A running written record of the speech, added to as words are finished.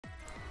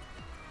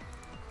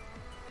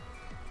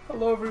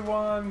Hello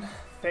everyone,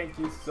 thank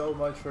you so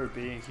much for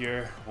being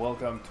here.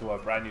 Welcome to a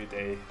brand new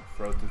day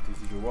for Road to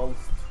TCG Worlds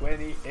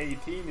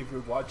 2018. If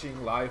you're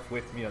watching live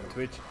with me on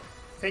Twitch,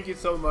 thank you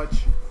so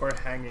much for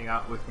hanging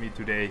out with me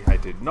today. I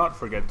did not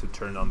forget to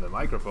turn on the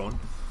microphone,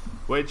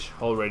 which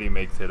already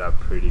makes it a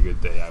pretty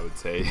good day, I would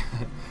say.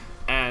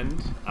 And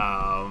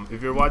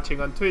if you're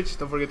watching on Twitch,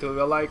 don't forget to leave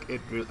a like.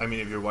 If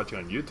you're watching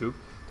on YouTube,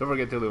 don't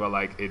forget to leave a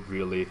like. It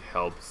really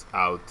helps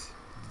out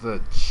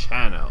the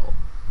channel.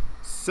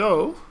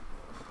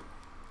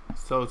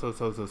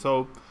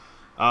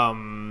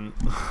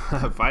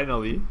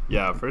 Finally,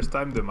 yeah, first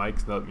time the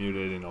mic's not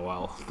muted in a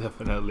while,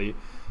 definitely.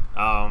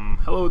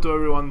 Hello to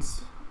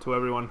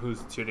everyone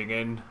who's tuning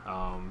in.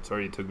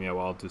 Sorry it took me a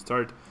while to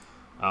start.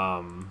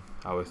 I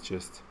was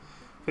just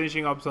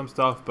finishing up some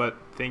stuff, but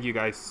thank you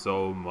guys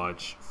so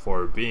much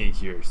for being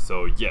here.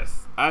 So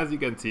yes, as you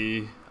can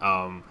see,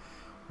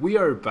 we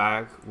are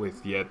back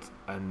with yet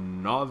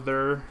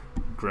another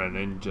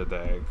Greninja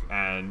deck.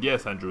 And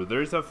yes, Andrew,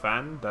 there's a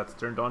fan that's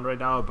turned on right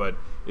now, but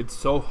it's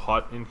so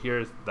hot in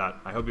here that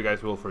I hope you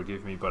guys will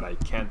forgive me, but I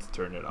can't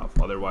turn it off.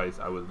 Otherwise,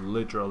 I would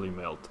literally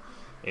melt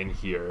in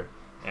here.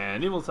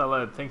 And Evil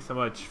Salad, thanks so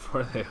much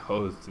for the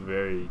host.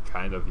 Very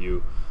kind of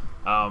you.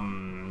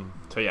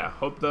 So yeah,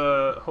 hope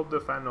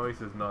the fan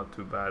noise is not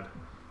too bad.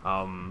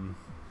 I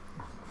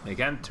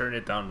can turn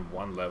it down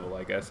one level,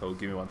 I guess. So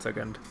give me 1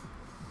 second.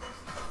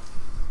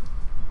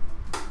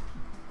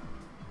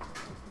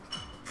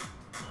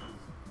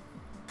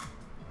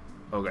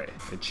 Okay,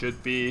 it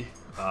should be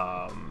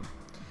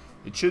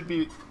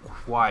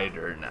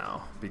quieter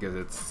now because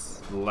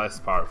it's less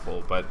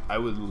powerful, but I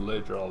would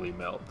literally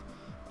melt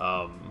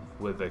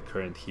with the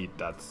current heat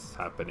that's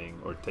happening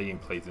or taking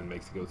place in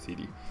Mexico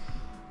City.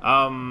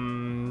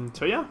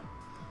 So yeah,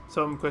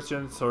 some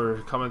questions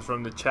or comments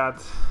from the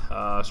chat.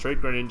 Straight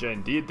Greninja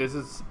indeed. This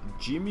is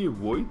Jimmy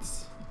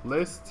Wood's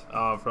list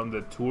from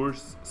the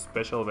Tours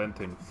special event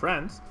in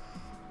France.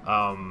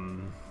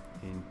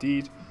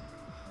 Indeed.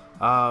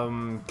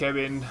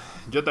 Kevin,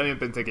 yo también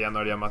pensé que ya no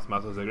haría más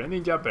mazos de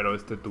Greninja, pero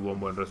este tuvo un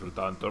buen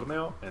resultado en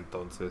torneo,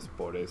 entonces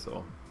por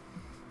eso.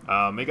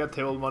 Mega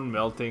Tablemon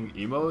melting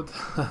emote,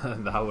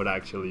 that would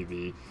actually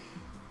be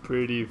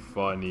pretty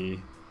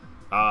funny.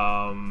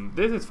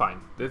 This is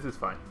fine.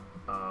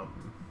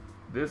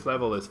 This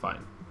level is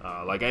fine.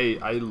 Like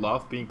I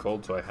love being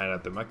cold, so I had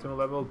at the maximum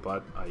level,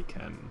 but I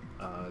can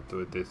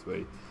do it this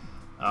way.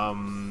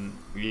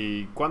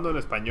 Y cuando en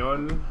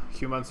español,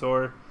 Human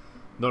Sword,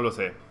 no lo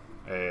sé.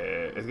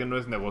 Es que no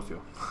es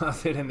negocio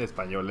hacer en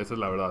español, eso es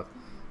la verdad.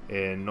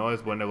 No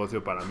es buen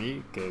negocio para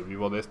mí, que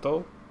vivo de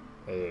esto,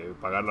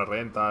 pagar la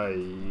renta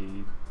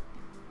y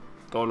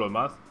todo lo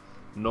demás.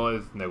 No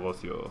es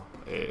negocio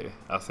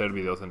hacer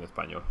videos en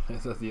español,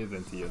 es así de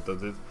sencillo,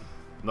 entonces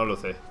no lo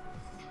sé.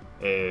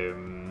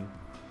 The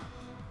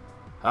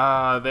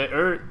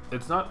air,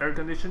 it's not air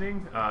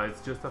conditioning, it's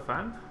just a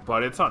fan,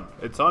 but it's on.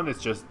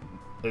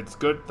 It's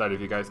good that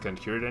if you guys can't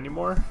hear it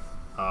anymore,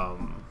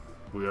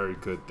 we are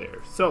good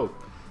there. So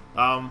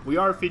we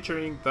are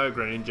featuring the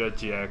Greninja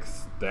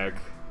GX deck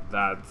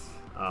that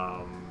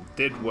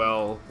did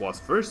well, was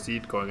first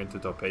seed going into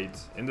top 8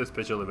 in the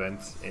special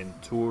events in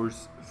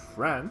Tours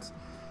France.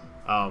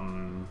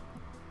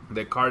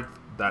 The card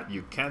that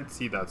you can't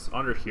see that's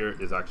under here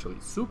is actually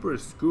Super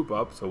Scoop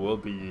Up, so we'll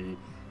be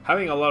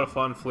having a lot of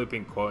fun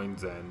flipping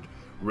coins and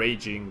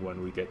raging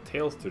when we get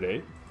tails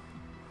today.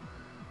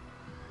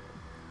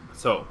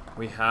 So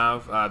we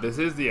have this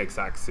is the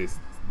exact 60,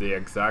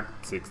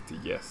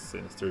 yes,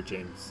 Sinister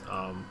James.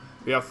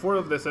 We have 4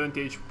 of the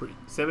 70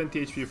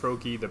 HP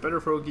Froakie, the better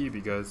Froakie,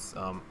 because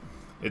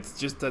it's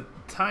just a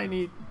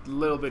tiny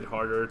little bit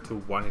harder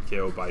to 1-hit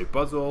KO by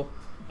Buzzwole.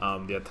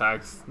 The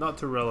attack's not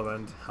too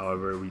relevant,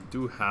 however we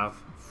do have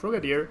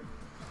Frogadier,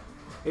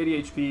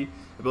 80 HP,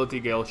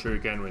 ability Gale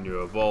Shuriken when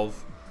you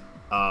evolve.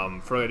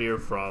 Frogadier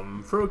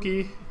from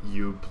Froakie,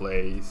 you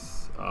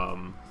place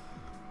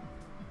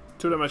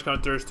 2 damage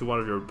counters to one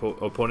of your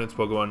opponent's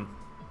Pokemon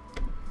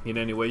in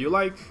any way you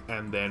like.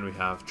 And then we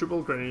have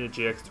triple Greninja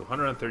GX to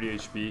 130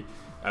 HP,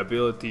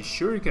 ability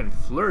Shuriken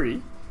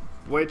Flurry,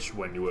 which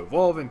when you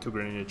evolve into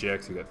Greninja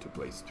GX you get to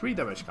place 3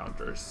 damage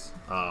counters.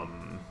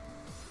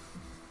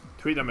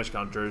 3 damage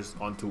counters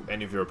onto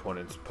any of your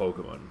opponent's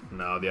Pokemon.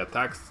 Now the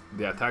attack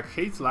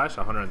Hate Slash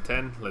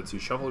 110 lets you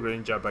shuffle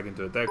Greninja back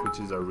into the deck, which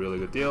is a really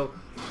good deal.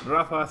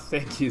 Rafa,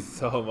 thank you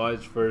so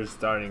much for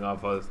starting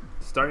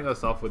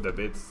us off with the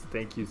bits.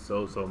 Thank you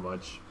so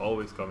much.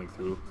 Always coming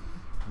through.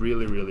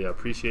 Really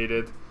appreciate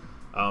it.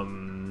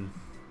 So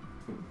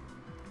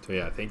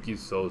yeah, thank you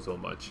so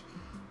much.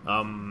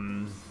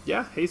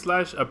 Yeah, Hate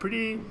Slash, a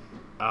pretty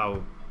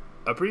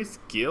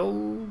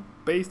skill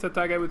based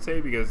attack, I would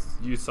say, because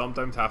you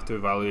sometimes have to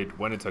evaluate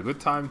when it's a good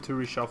time to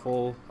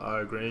reshuffle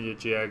Greninja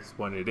GX,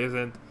 when it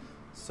isn't.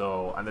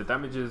 So, and the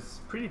damage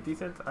is pretty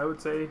decent, I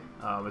would say,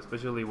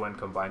 especially when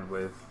combined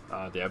with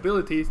the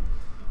abilities.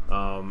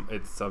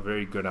 It's a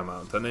very good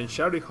amount. And then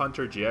Shouty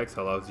Hunter GX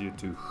allows you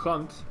to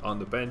hunt on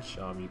the bench.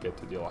 You get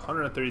to deal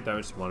 130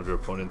 damage to one of your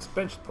opponent's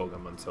benched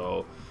Pokemon.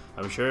 So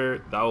I'm sure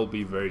that will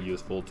be very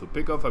useful to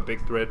pick off a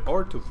big threat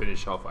or to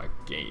finish off a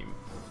game,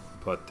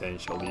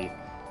 potentially.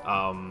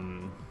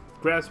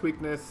 Grass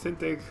weakness,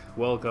 Syntic,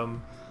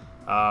 welcome.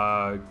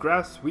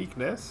 Grass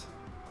weakness,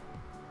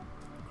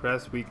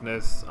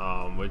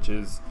 which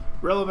is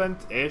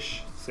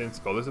relevant-ish since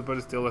Golisopod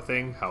is still a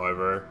thing.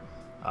 However,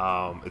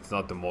 it's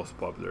not the most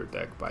popular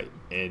deck by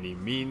any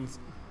means.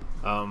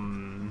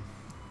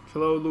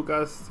 Hello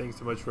Lucas, thanks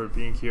so much for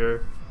being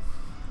here.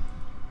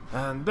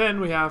 And then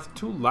we have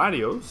two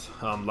LATIOS.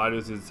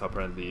 LATIOS is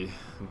apparently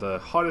the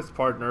hottest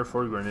partner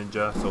for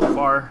Greninja so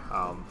far.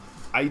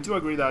 I do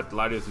agree that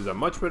LATIOS is a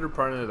much better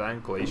partner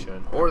than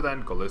Glacian or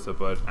than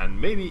Golisopod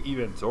and maybe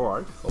even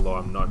Zoroark, although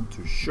I'm not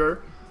too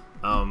sure.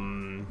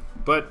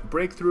 But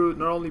Breakthrough,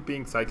 not only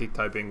being psychic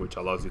typing, which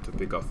allows you to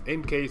pick off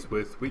in case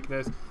with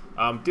weakness,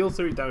 deals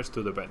 30 damage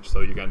to the bench, so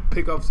you can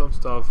pick off some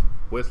stuff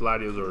with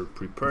LATIOS or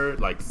prepare,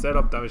 like set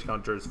up damage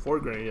counters for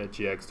Greninja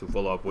GX to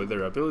follow up with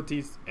their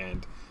abilities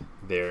and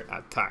their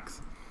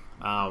attacks.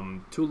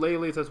 Two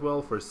Lele's as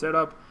well for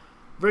setup.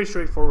 Very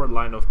straightforward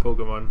line of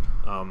Pokemon.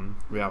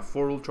 We have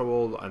 4 Ultra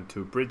Ball and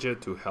 2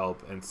 Bridget to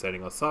help in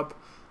setting us up,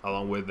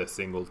 along with the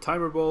single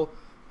Timer Ball.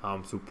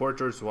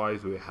 Supporters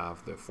wise, we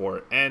have the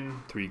 4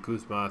 N, 3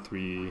 Guzma,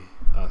 3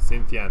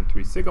 Cynthia, and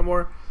 3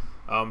 Sycamore.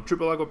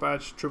 Triple Aqua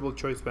Patch, triple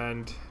Choice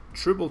Band,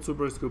 triple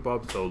Super Scoop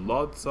Up, so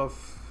lots of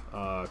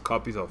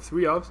copies of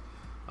 3 ups,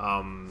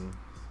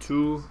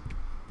 2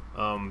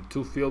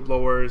 Field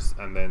Blowers,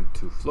 and then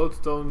 2 Float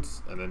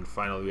Stones, and then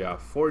finally we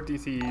have 4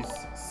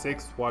 DCs,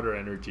 6 Water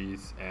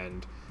Energies,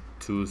 and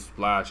 2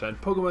 Splash. And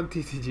Pokemon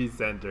TCG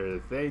Center,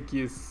 thank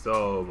you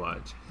so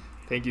much.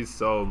 Thank you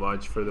so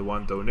much for the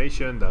 1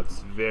 donation.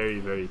 That's very,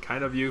 very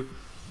kind of you.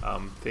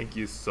 Thank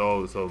you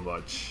so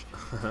much.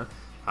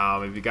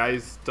 If you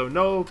guys don't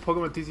know,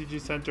 Pokemon TCG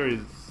Center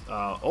is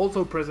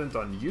also present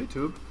on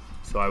YouTube,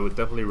 so I would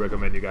definitely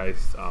recommend you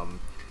guys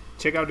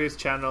check out his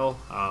channel.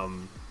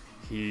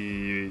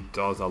 He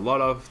does a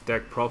lot of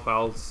deck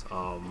profiles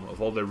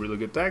of all the really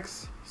good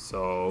decks,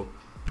 so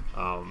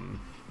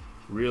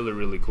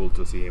really cool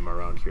to see him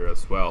around here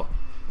as well.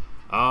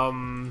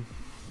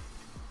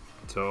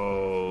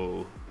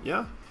 So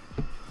yeah,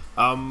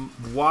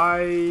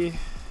 why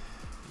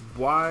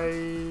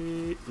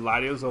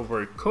LATIOS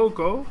over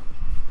Coco?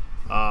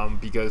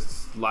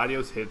 Because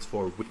LATIOS hits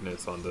for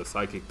weakness on the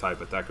psychic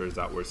type attackers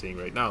that we're seeing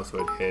right now,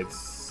 so it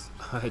hits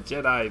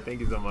Jedi. Thank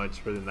you so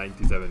much for the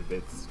 97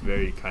 bits.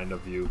 Very kind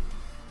of you.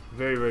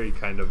 Very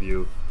kind of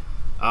you.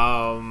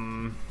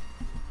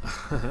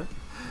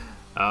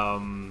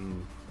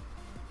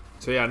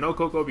 So yeah, no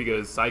Coco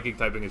because psychic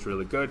typing is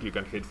really good. You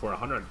can hit for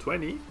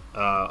 120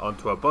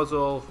 onto a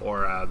Buzzle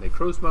or a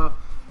Necrozma.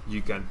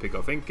 You can pick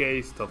off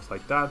Inkay, stuff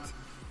like that.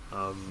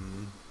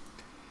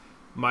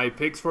 My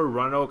picks for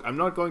Roanoke, I'm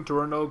not going to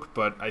Roanoke,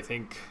 but I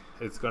think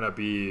it's gonna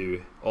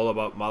be all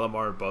about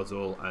Malamar,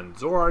 Buzzle, and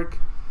Zoroark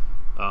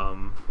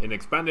in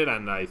Expanded,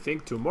 and I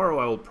think tomorrow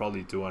I will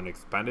probably do an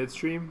Expanded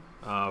stream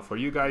for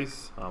you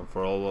guys,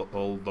 for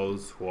all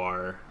those who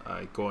are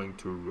going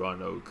to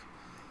Roanoke.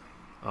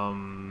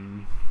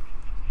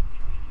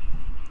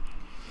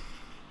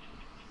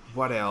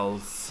 What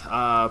else?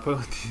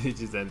 Pokemon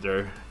TCG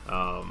Center.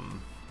 I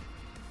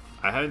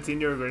haven't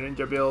seen your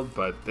Greninja build,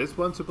 but this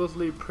one's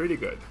supposedly pretty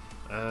good.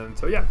 And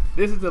so yeah,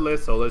 this is the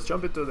list. So let's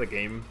jump into a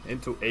game,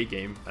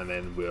 and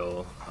then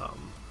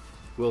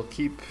we'll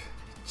keep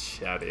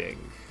chatting.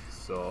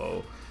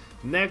 So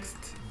next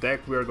deck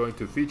we are going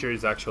to feature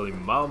is actually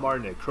Malamar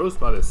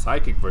Necrozma, the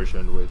psychic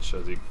version, which,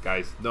 as you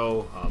guys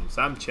know,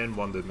 Sam Chen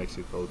won the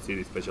Mexico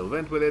City special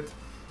event with it.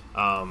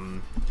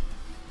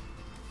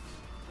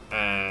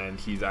 And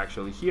he's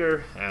actually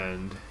here,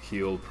 and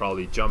he'll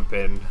probably jump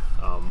in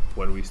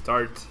when we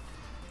start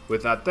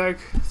with that deck,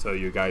 so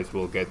you guys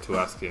will get to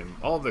ask him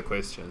all the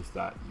questions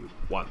that you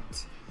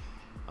want.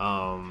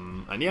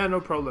 And yeah, no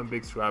problem,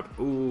 Big Scrap.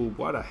 Ooh,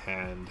 what a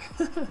hand.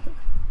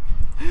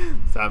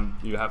 Sam,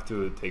 you have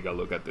to take a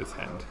look at this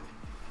hand.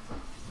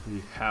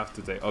 You have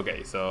to take...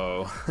 Okay,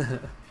 so...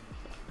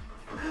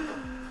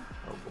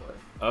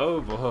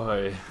 Oh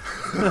boy.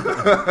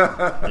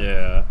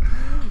 Yeah.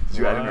 Did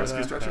you add in a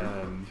rescue stretcher?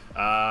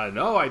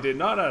 No, I did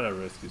not add a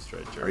rescue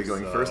stretcher. Are you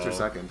going first or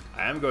second?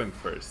 I am going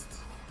first.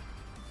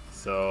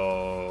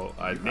 So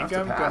I think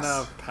I'm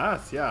gonna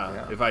pass,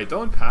 yeah. If I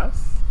don't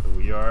pass,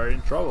 we are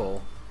in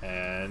trouble.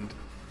 And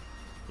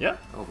yeah.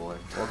 Oh boy.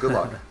 Well, good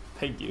luck.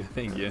 Thank you.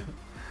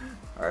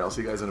 Alright, I'll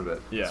see you guys in a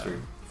bit. Yeah.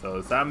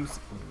 So Sam's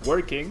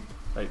working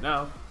right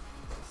now,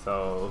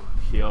 so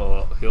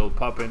he'll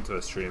pop into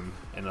a stream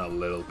in a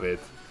little bit.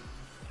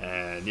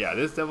 And yeah,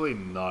 this is definitely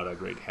not a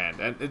great hand,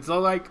 and it's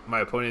not like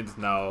my opponent is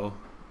now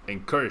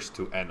encouraged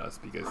to end us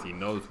because he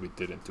knows we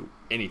didn't do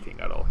anything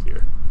at all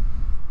here.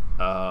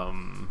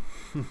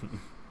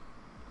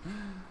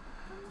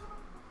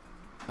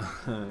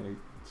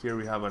 Here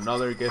we have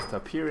another guest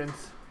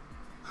appearance.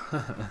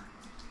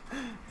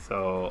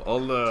 So all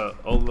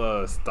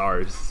the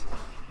stars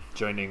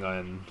joining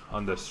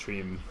on the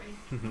stream.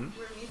 We're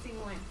missing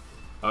one.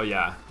 Oh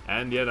yeah,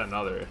 and yet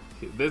another.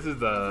 This is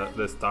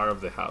the star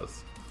of the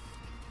house.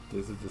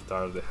 This is the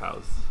start of the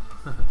house.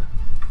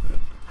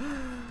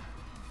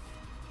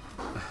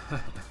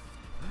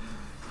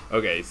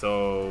 Okay,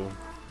 so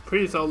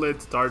pretty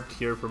solid start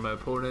here for my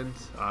opponent.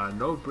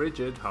 No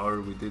Bridget,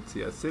 however we did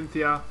see a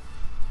Cynthia,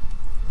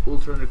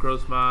 Ultra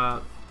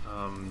Necrozma,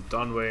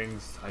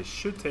 Dawnwings. I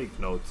should take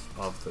notes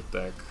of the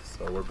deck.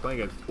 So we're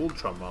playing against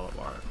Ultra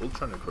Malamar,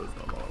 Ultra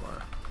Necrozma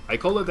Malamar. I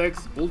call the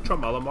decks Ultra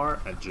Malamar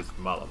and just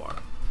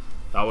Malamar.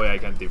 That way I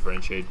can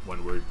differentiate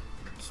when we're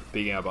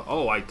speaking about,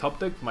 oh, I top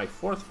decked my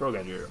 4th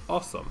Frogadier.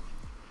 Awesome.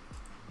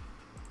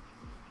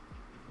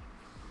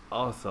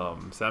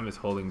 Awesome. Sam is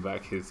holding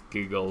back his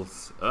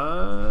giggles.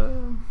 I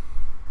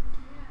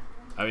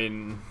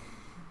mean,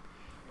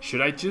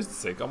 should I just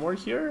Sycamore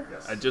here?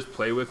 Yes. And just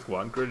play with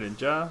 1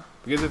 Greninja?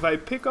 Because if I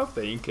pick up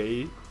the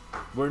Inkay,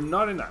 we're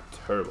not in a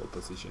terrible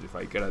position if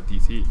I get a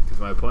DC, because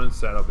my opponent's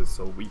setup is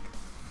so weak.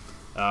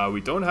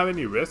 We don't have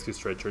any rescue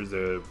stretchers.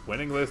 The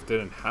winning list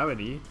didn't have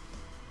any.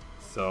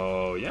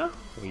 So yeah,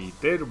 we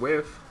did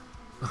with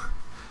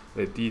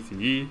the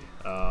DCE.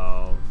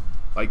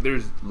 Like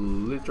there's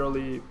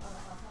literally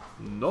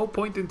no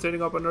point in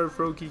setting up another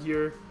Froakie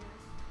here.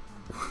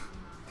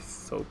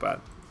 So bad.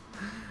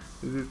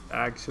 This is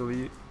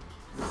actually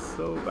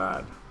so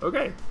bad.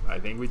 Okay, I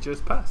think we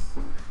just pass.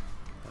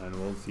 And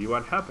we'll see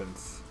what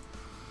happens.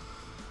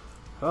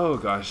 Oh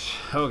gosh,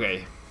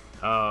 okay.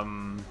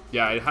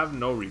 Yeah, I have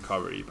no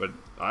recovery, but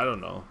I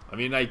don't know. I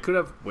mean, I could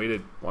have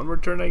waited 1 more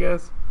turn, I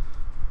guess.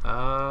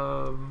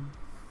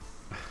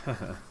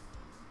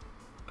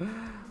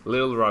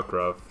 Little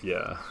Rockruff,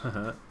 yeah.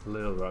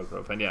 Little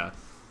Rockruff, and yeah.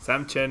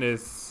 Sam Chen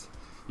is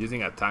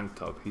using a tank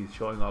top. He's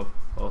showing off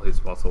all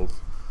his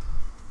muscles.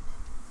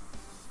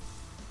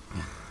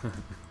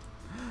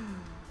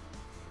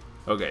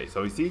 Okay,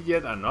 so we see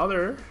yet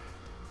another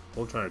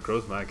Ultra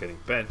Necrozma getting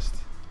benched.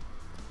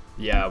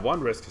 Yeah,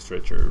 1 rescue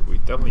stretcher. We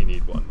definitely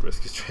need 1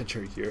 rescue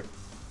stretcher here.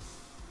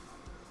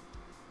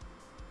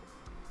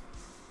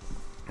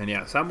 And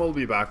yeah, Sam will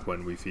be back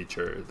when we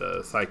feature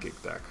the Psychic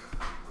deck.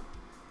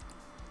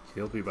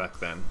 He'll be back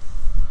then.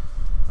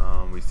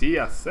 We see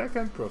a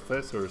 2nd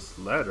Professor's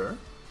Letter,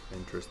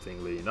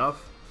 interestingly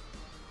enough.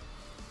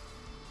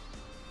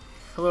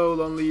 Hello,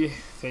 Lonely.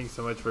 Thanks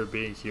so much for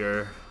being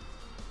here.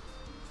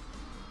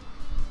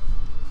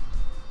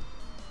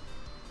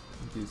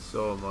 Thank you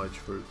so much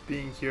for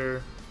being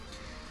here.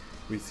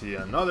 We see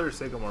another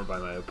Sycamore by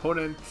my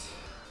opponent.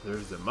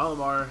 There's the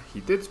Malamar. He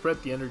did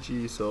spread the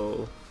energy,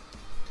 so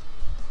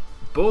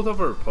both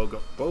of our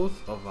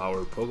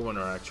Pokemon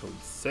are actually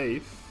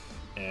safe.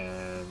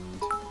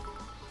 And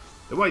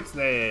the White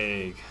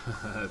Snake.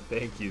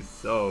 Thank you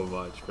so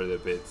much for the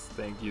bits.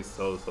 Thank you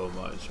so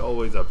much.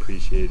 Always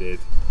appreciate it.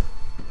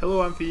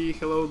 Hello Amphi.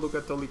 Hello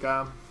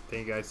Lucatolica.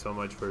 Thank you guys so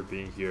much for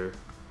being here.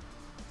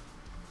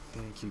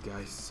 Thank you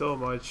guys so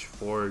much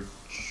for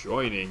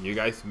joining. You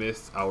guys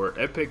missed our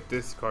epic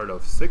discard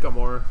of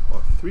Sycamore,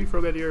 of 3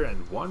 Frogadier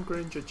and 1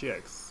 Greninja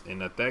GX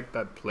in a deck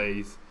that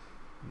plays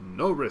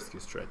no rescue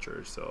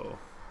stretcher, so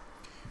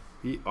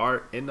we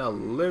are in a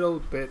little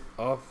bit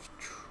of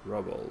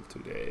trouble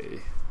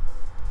today.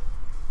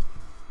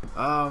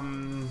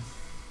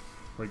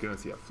 We're gonna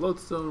see a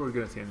Floatstone, we're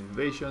gonna see an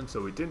Invasion,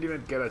 so we didn't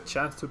even get a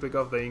chance to pick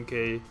up the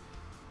Inkay,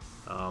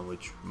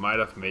 which might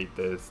have made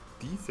this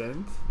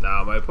decent.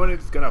 Now my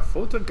opponent is gonna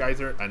Photon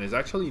Geyser and is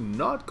actually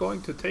not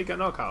going to take a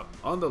knockout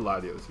on the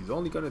Latios. He's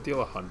only gonna deal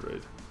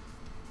 100.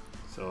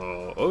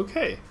 So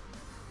okay,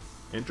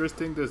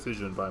 interesting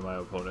decision by my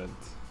opponent.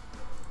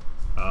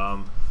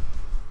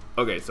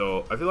 Okay,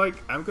 so I feel like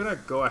I'm gonna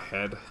go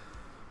ahead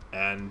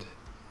and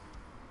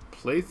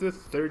place this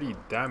 30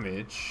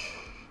 damage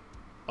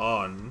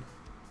on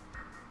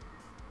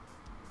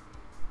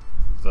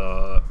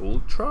the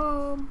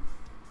Ultra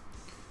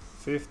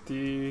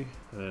 50,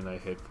 and then I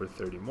hit for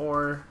 30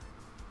 more.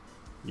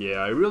 Yeah,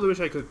 I really wish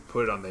I could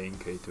put it on the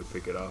Inkay to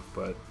pick it up,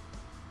 but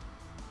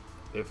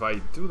if I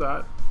do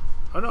that,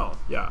 oh no,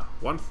 yeah,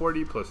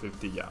 140 plus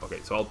 50, yeah, okay,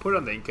 so I'll put it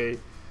on the Inkay,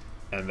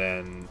 and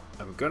then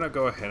I'm gonna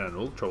go ahead and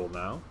Ultra Ball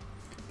now,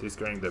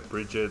 discarding the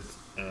Bridget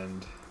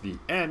and the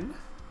N.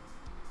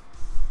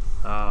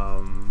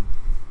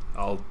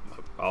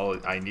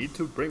 I need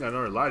to bring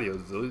another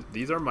Latios.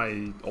 These are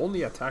my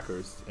only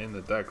attackers in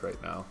the deck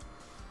right now.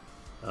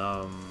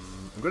 I'm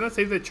gonna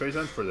save the choice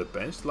one for the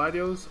benched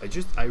Latios.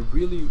 I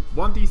really,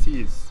 1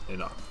 DC is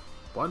enough.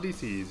 1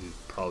 DC is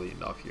probably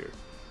enough here.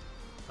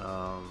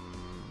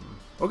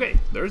 Okay,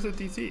 there's a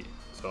DC.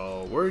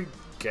 So we're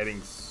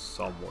getting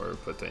somewhere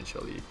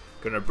potentially.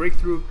 Gonna break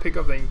through, pick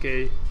up the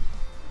Inkay.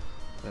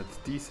 That's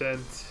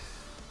decent.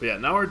 But yeah,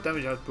 now our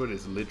damage output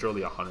is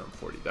literally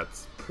 140.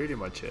 That's pretty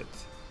much it.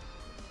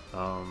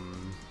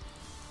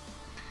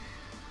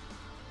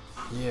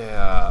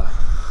 Yeah.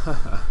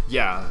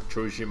 Yeah,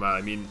 Troshima.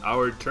 I mean,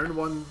 our turn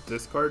 1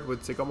 discard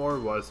with Sycamore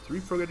was 3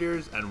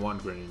 Frogadiers and 1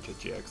 Greninja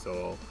GX,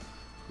 so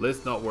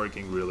list not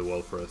working really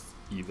well for us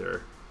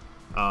either.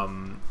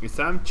 Is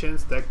Sam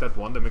Chen's deck that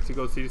won the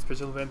Mexico City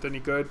special event any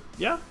good?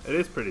 Yeah, it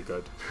is pretty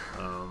good.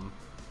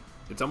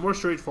 It's a more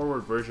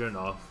straightforward version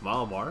of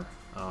Malamar,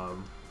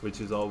 which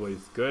is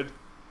always good.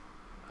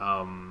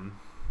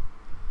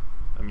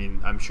 I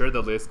mean, I'm sure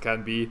the list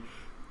can be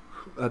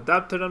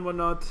adapted and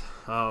whatnot.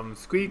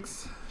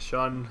 Squeaks,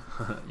 Sean,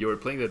 you were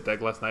playing the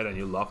deck last night and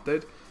you loved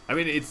it. I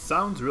mean, it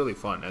sounds really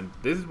fun, and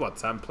this is what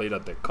Sam played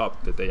at the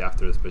Cup the day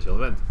after the special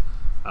event.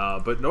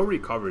 But no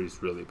recovery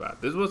is really bad.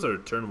 This was our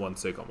turn 1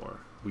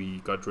 Sycamore. We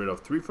got rid of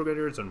 3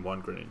 Forgetters and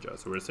 1 Greninja.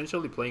 So we're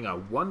essentially playing a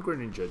 1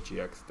 Greninja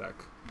GX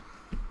deck.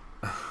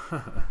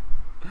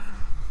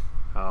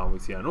 We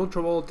see an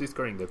Ultra Ball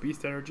discarding the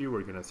Beast Energy.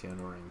 We're going to see an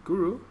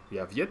Oranguru. We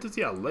have yet to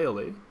see a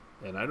Lele.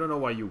 And I don't know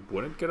why you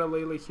wouldn't get a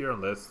Lele here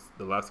unless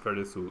the last card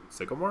is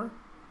Sycamore.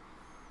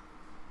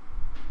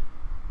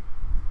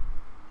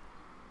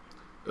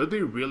 It would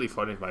be really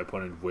funny if my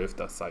opponent whiffed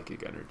a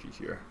Psychic Energy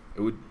here.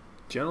 It would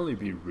generally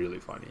be really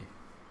funny.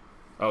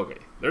 Okay,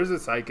 there's a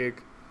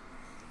Psychic.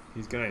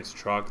 He's gonna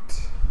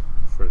instruct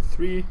for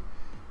 3.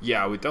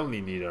 Yeah, we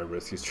definitely need a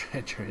Rescue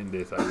Stretcher in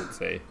this, I would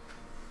say.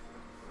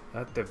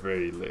 At the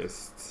very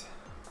least.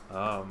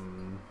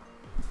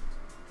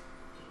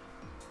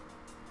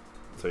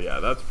 So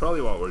yeah, that's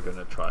probably what we're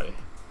gonna try.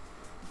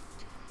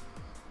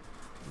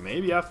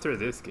 Maybe after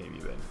this game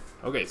even.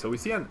 Okay, so we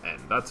see an N,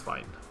 that's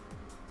fine.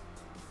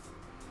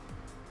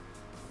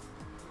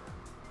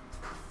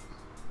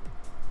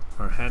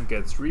 Our hand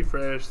gets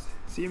refreshed.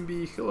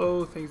 CMB,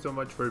 hello, thanks so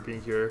much for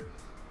being here.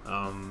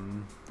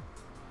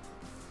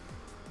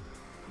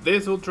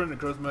 This Ultra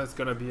Necrozma is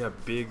gonna be a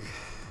big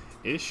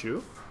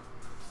issue.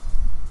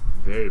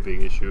 Very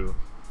big issue.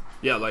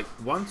 Yeah, like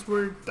once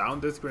we're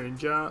down this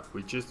Greninja,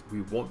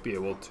 we won't be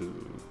able to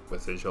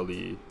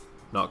essentially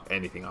knock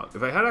anything out.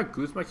 If I had a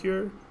Guzma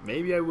here,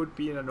 maybe I would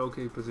be in an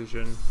okay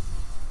position.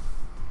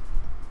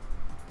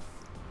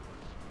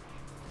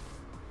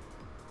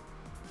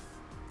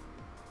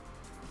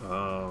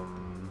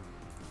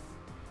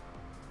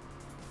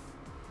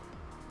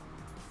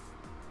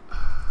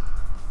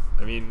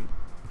 I mean,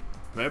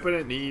 my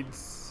opponent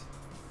needs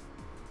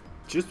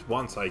just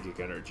 1 Psychic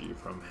Energy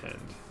from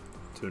hand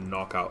to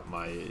knock out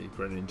my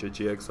Greninja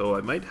GX, so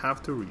I might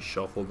have to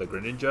reshuffle the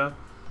Greninja.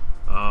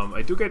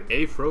 I do get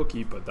a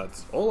Froakie, but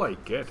that's all I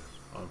get,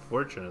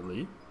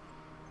 unfortunately.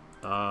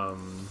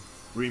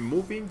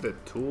 Removing the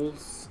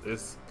tools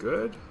is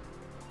good,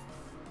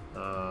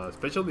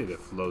 especially the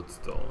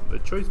Floatstone. The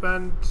Choice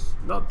Band,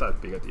 not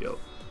that big a deal.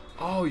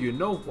 Oh, you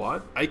know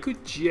what? I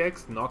could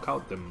GX knock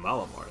out the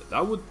Malamar.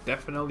 That would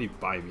definitely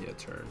buy me a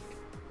turn.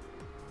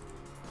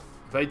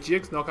 If I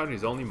GX knock out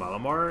his only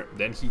Malamar,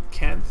 then he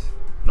can't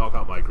knock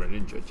out my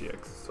Greninja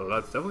GX. So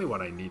that's definitely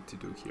what I need to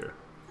do here.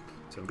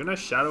 So I'm gonna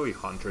Shadowy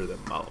Hunter the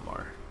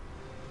Malamar.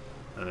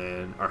 And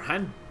then our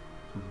hand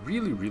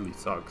really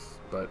sucks,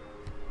 but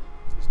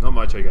there's not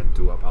much I can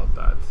do about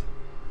that.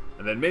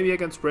 And then maybe I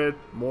can spread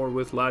more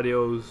with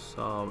LATIOS.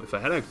 If I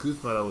had a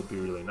Guzma, that would be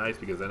really nice,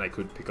 because then I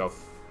could pick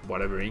off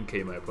whatever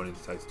Inkay my opponent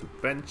decides to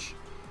bench.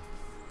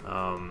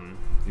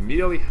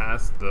 Immediately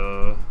has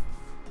the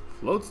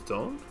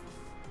Floatstone.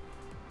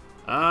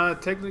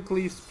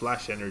 Technically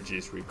Splash Energy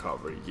is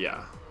recovery,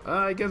 yeah.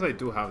 I guess I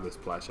do have the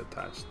Splash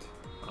attached.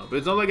 But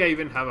it's not like I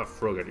even have a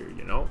Frogadier,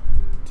 you know?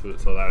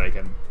 So that I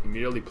can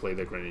immediately play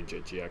the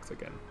Greninja GX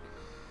again.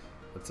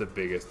 That's the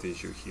biggest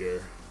issue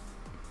here.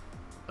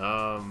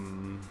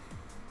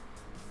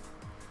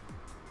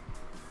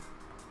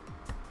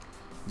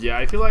 Yeah,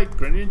 I feel like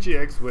Greninja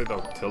GX with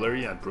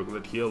Octillery and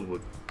Brooklet Heal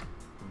would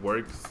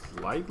work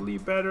slightly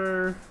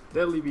better.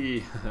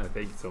 Delibee,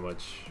 thank you so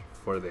much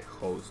for the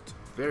host.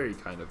 Very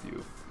kind of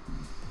you.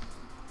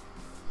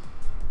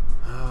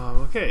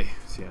 Okay,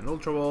 see an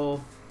Ultra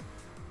Ball.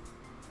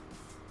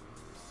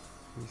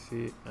 We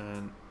see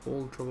an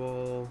Ultra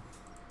Ball.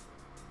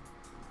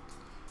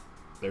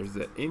 There's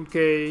the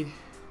Inkay.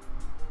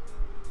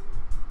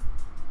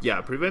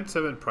 Yeah, prevent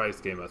 7 price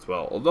game as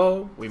well.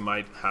 Although we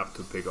might have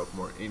to pick up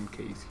more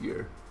Inkays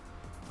here.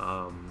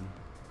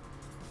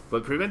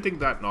 But preventing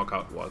that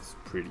knockout was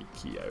pretty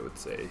key, I would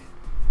say.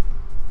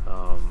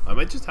 I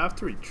might just have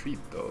to retreat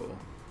though.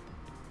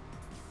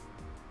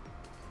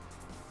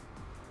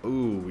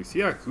 Ooh, we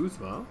see a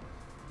Guzma.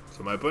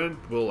 So my opponent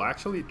will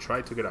actually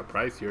try to get a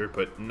prize here,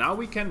 but now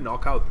we can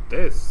knock out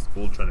this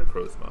Ultra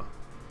Necrozma.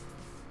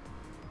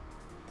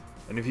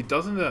 And if he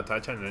doesn't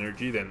attach an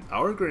energy, then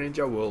our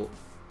Greninja will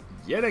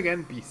yet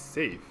again be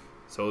safe.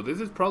 So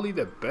this is probably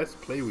the best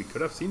play we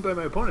could have seen by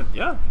my opponent.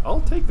 Yeah,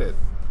 I'll take that.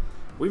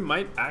 We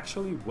might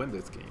actually win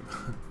this game.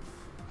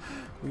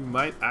 We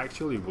might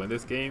actually win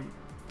this game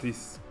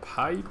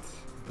despite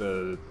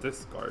the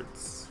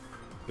discards.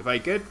 If I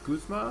get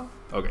Guzma,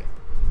 okay.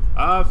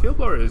 Field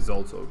Blower is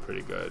also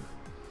pretty good.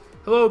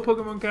 Hello,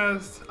 Pokemon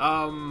Cast.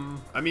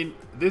 I mean,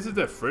 this is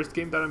the first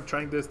game that I'm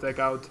trying this deck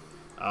out.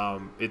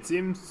 It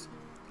seems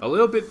a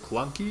little bit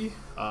clunky,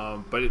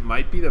 but it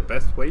might be the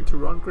best way to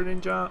run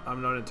Greninja.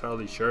 I'm not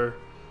entirely sure.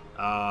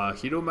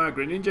 Hiruma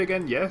Greninja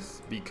again,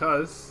 yes,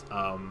 because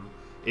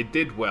it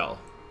did well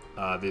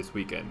this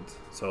weekend.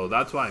 So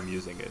that's why I'm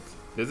using it.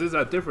 This is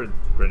a different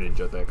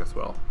Greninja deck as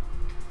well.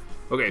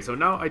 Okay, so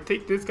now I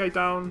take this guy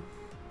down.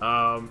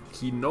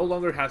 He no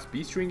longer has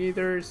B-String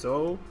either,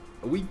 so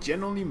we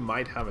generally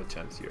might have a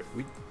chance here.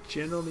 We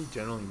generally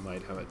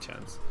might have a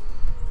chance.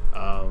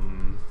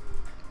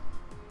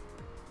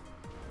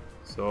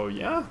 So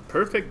yeah,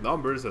 perfect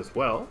numbers as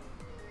well.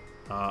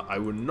 I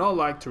would not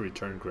like to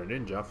return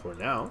Greninja for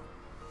now.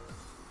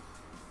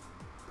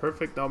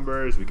 Perfect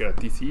numbers. We got a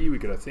TCE, we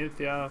got a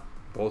Cynthia,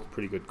 both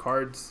pretty good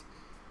cards.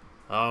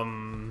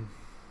 Now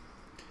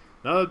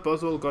that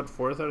Buzzwole got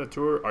 4th at a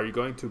tour, are you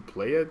going to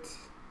play it?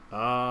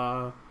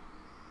 Oh,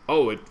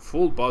 it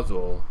full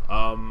Buzzwole.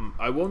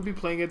 I won't be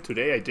playing it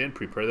today. I didn't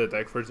prepare the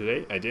deck for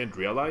today. I didn't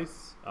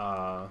realize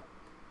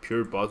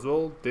pure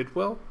Buzzwole did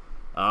well.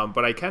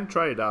 But I can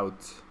try it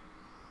out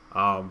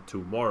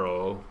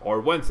tomorrow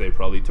or Wednesday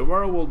probably.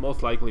 Tomorrow will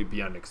most likely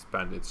be an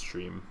expanded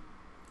stream.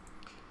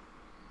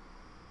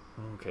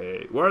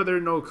 Okay, why are there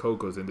no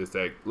Cocos in this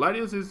deck?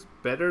 Latios is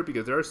better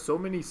because there are so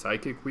many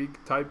Psychic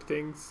weak type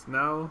things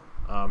now.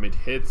 It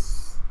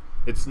hits,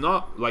 it's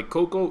not like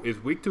Coco is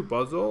weak to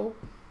Buzzwole,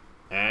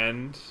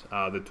 and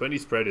the 20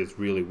 spread is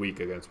really weak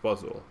against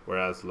Buzzwole.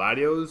 Whereas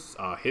Latios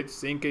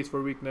hits Incase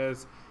for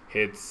weakness,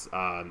 hits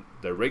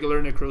the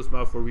regular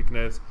Necrozma for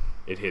weakness,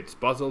 it hits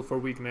Buzzwole for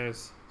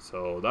weakness,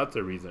 so that's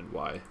the reason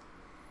why.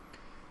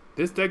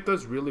 This deck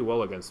does really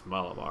well against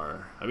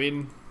Malamar. I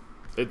mean,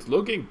 it's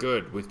looking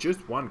good with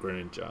just one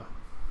Greninja.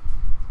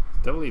 It's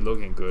definitely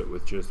looking good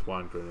with just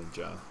one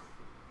Greninja.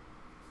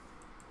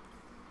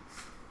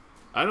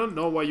 I don't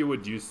know why you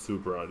would use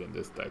Super Rod in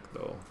this deck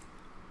though.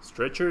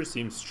 Stretcher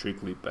seems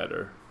strictly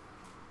better.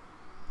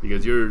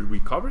 Because you're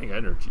recovering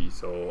energy,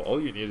 so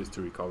all you need is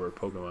to recover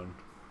Pokemon.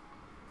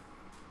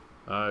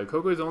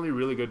 Coco is only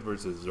really good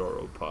versus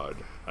Zoropod.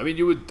 I mean,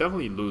 you would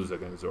definitely lose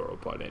against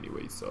Zoropod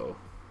anyway, so...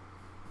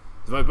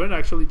 Is my opponent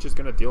actually just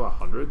gonna deal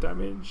 100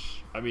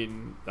 damage? I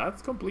mean,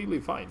 that's completely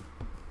fine.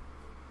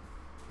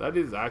 That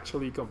is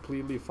actually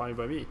completely fine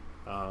by me.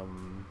 Now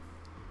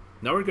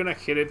we're gonna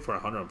hit it for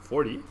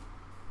 140.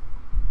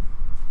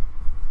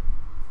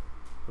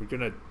 We're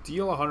gonna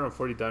deal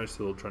 140 damage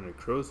to Ultra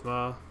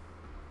Necrozma.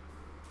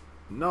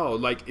 No,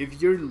 like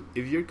if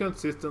you're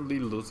consistently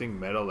losing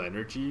metal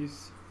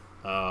energies,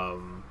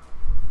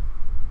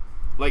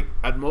 like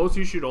at most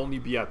you should only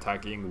be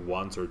attacking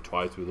once or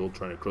twice with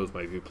Ultra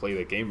Necrozma if you play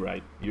the game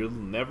right. You'll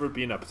never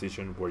be in a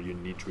position where you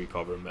need to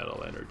recover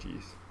metal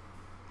energies.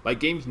 Like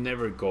games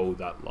never go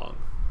that long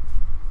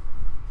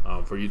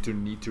for you to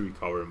need to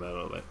recover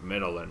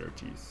metal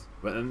energies.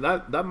 And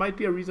that might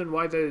be a reason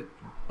why the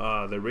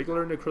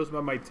regular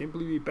Necrozma might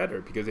simply be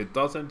better, because it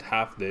doesn't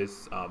have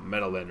this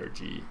metal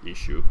energy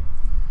issue.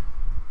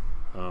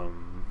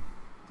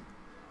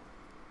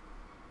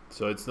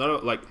 So it's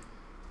not like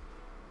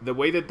the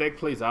way the deck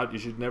plays out, you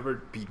should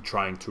never be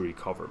trying to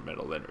recover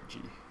metal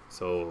energy.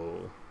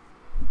 So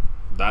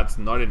that's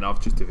not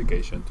enough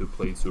justification to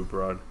play Super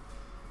Rod.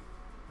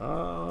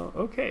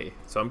 Okay,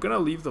 so I'm gonna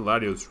leave the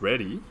Latios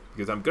ready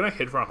because I'm gonna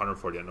hit for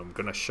 140 and I'm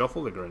gonna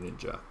shuffle the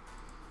Greninja.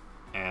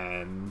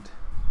 And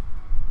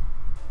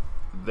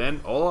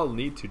then all I'll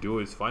need to do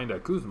is find a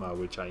Kuzma,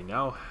 which I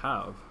now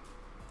have.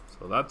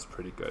 So that's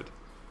pretty good.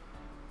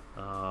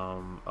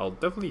 I'll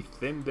definitely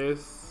thin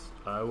this.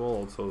 I will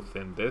also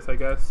thin this, I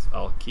guess.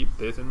 I'll keep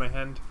this in my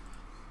hand.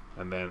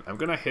 And then I'm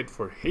gonna hit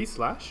for Haste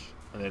Slash.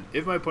 And then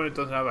if my opponent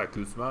doesn't have a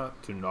Kuzma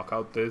to knock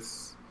out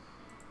this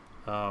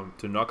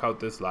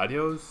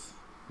Latios,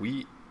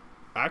 we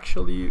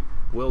actually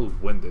will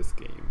win this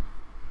game.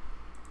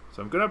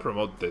 So I'm gonna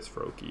promote this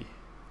Froakie.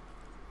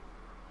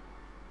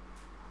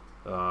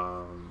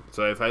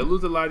 So if I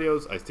lose the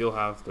Latios, I still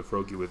have the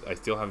Froakie I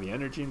still have the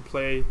energy in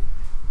play.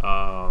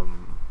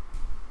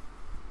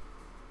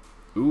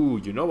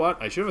 Ooh, you know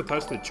what? I should have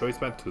attached the Choice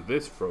Band to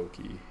this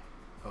Froakie.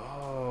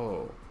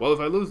 Oh, well, if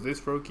I lose this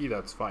Froakie,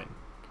 that's fine.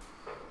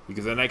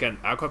 Because then I can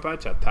Aqua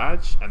Patch,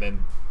 attach, and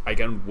then I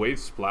can Wave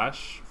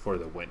Splash for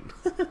the win.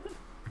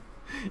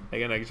 I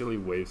can actually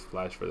Wave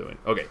Splash for the win.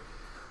 Okay,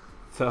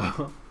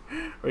 so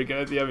we're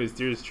gonna see a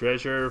Mysterious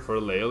Treasure for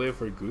Leolia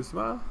for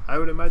Guzma, I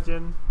would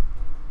imagine.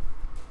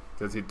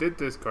 Because he did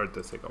discard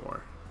the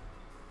Sycamore.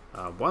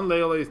 One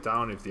Leolia is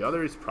down. If the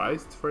other is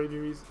priced for any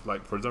reason,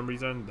 like for some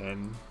reason,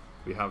 then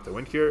we have the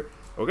win here.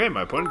 Okay,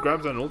 my opponent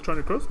grabs an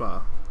Ultra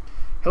Necrozma.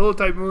 Hello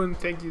Type Moon,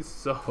 thank you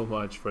so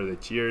much for the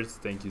cheers.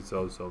 Thank you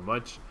so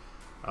much.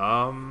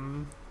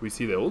 We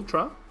see the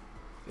Ultra.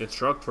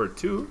 Instruct for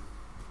 2.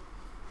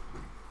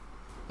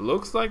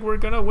 Looks like we're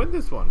gonna win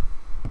this one.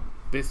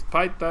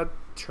 Despite that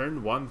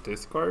turn 1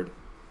 discard,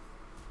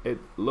 it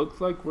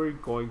looks like we're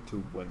going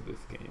to win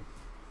this game.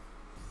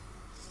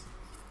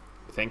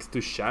 Thanks to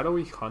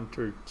Shadowy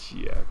Hunter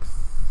GX.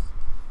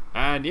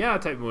 And yeah,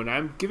 Type Moon,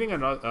 I'm giving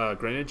another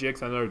Greninja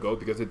GX another go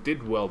because it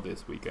did well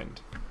this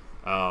weekend.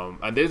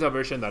 And there's a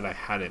version that I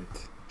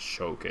hadn't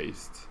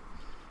showcased.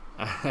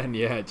 And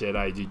yeah,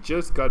 Jedi, you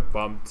just got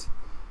bumped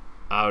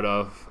out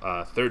of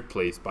 3rd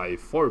place by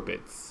 4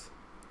 bits.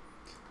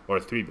 Or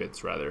 3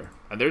 bits, rather.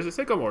 And there's a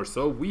Sycamore,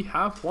 so we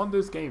have won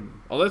this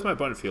game. Unless my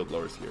opponent field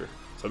lowers here.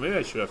 So maybe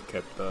I should have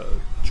kept the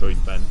Choice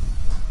Band.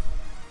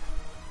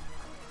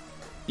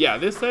 Yeah,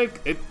 this deck,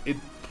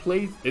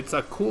 it's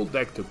a cool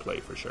deck to play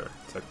for sure.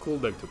 It's a cool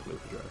deck to play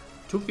for sure.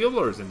 2 field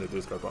lowers in the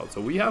discard pile,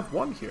 so we have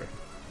 1 here.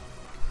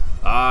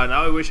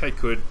 Now I wish I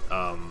could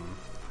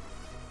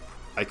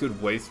I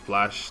could wave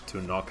splash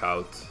to knock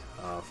out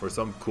for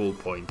some cool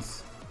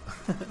points.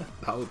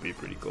 That would be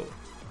pretty cool.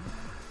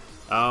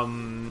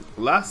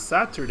 Last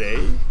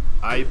Saturday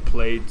I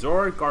played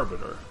Zoroark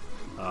Arbiter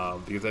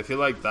because I feel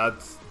like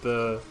that's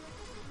the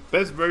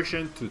best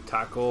version to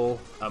tackle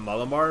a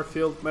Malamar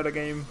field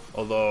metagame,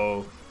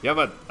 although you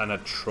have an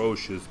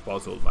atrocious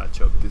puzzle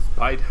matchup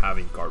despite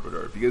having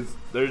Arbiter, because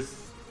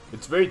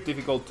it's very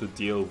difficult to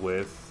deal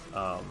with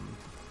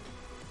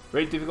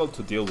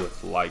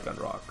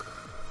Lycanroc.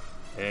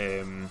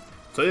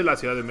 Soy de la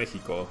Ciudad de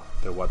Mexico,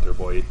 the Water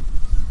Boy.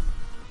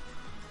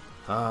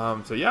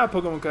 So yeah,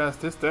 Pokemon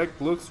Cast, this deck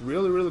looks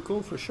really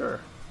cool for sure.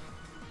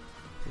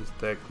 This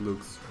deck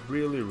looks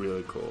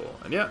really cool.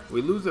 And yeah,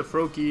 we lose the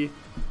Froakie,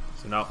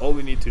 so now all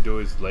we need to do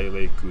is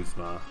Lele,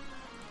 Kuzma,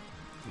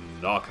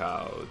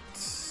 knockout.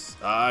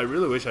 I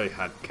really wish I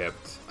had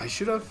kept. I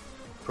should have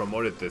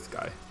promoted this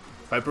guy.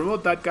 If I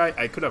promote that guy,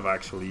 I could have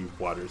actually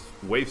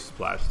wave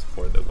splashed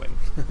for the win.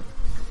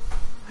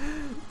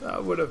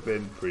 That would have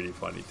been pretty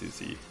funny to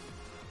see.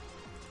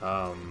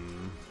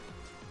 And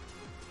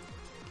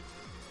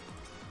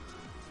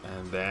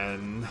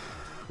then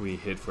we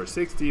hit for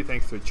 60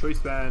 thanks to a choice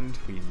band.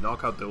 We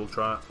knock out the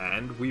Ultra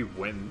and we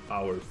win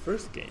our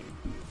first game.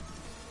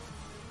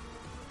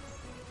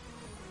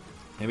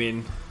 I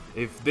mean,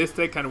 if this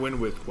deck can win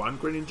with one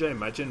Greninja,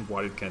 imagine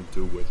what it can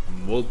do with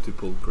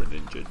multiple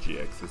Greninja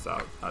GXs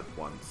out at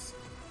once.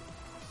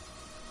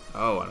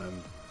 Oh, and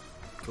I'm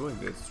doing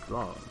this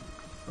wrong.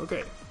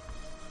 Okay.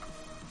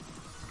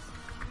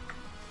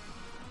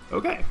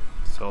 Okay,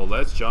 so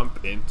let's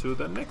jump into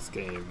the next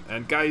game.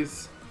 And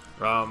guys,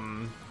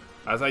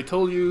 as I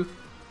told you,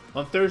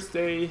 on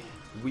Thursday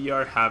we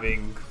are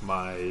having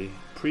my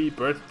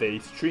pre-birthday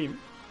stream.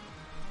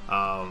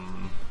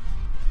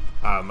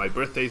 My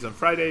birthday is on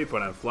Friday,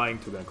 but I'm flying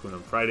to Cancun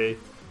on Friday,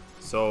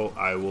 so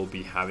I will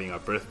be having a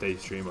birthday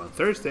stream on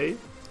Thursday.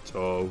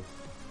 So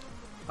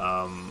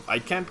I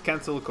can't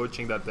cancel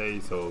coaching that day,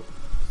 so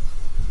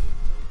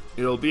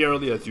it'll be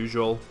early as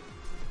usual.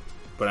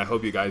 But I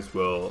hope you guys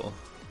will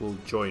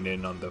join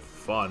in on the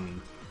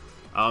fun.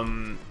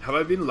 Have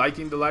I been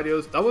liking the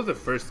LATIOS? That was the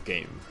first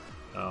game.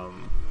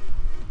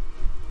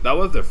 That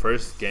was the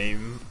first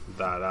game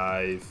that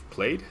I've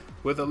played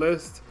with a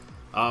list.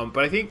 But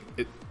I think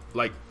it,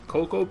 like,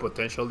 Coco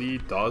potentially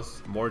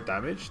does more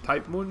damage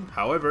type Moon.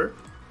 However,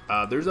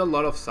 there's a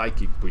lot of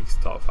Psychic weak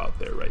stuff out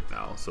there right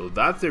now. So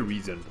that's the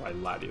reason why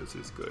LATIOS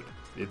is good.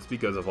 It's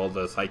because of all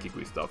the Psychic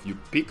weak stuff. You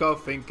pick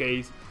off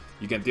Fincase,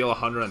 you can deal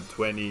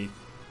 120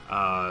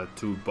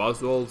 to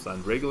Buzzwoles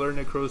and regular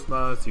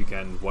Necrozmas. You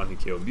can one-hit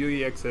KO Mew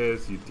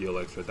EXs, you deal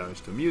extra damage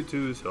to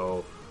Mewtwo.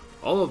 So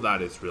all of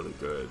that is really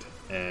good.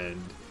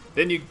 And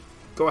then you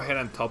go ahead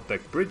and top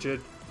deck Bridget,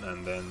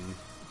 and then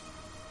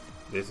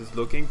this is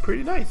looking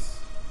pretty nice.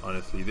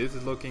 Honestly, this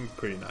is looking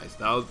pretty nice.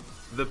 Now,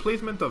 the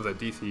placement of the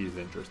DC is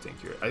interesting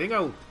here. I think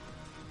I'll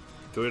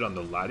do it on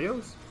the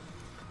LATIOS.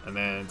 And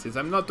then, since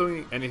I'm not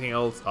doing anything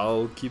else,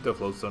 I'll keep the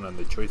Floatstone and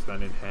the Choice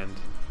Band in hand.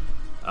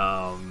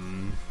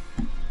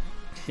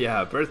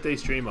 Yeah, birthday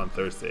stream on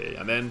Thursday.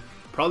 And then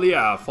probably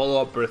a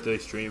follow-up birthday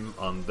stream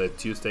on the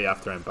Tuesday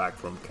after I'm back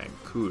from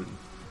Cancun.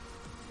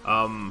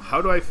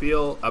 How do I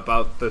feel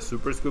about the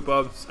Super Scoop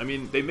Ups? I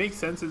mean, they make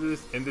sense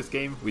in this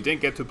game. We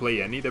didn't get to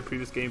play any the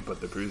previous game,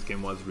 but the previous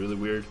game was really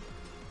weird.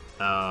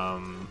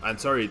 And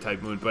sorry,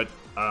 Type Moon, but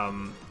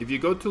if you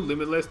go to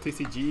Limitless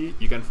TCG,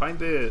 you can find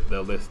the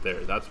list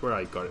there. That's where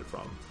I got it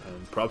from.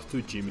 And props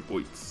to Jimmy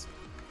Boyts.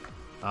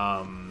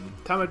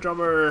 Tama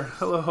Drummer,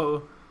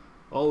 hello.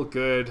 All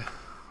good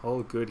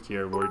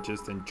here. We're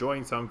just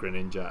enjoying some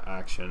Greninja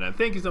action. And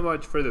thank you so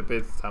much for the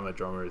bits, Tama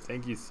Drummer.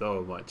 Thank you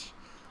so much.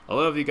 A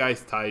lot of you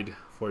guys tied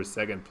for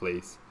second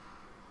place.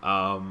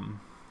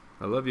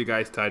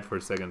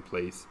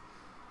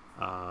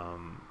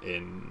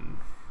 In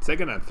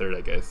second and third,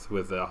 I guess,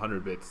 with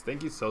 100 bits.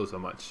 Thank you so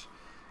much.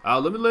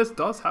 Limitless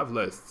does have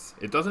lists.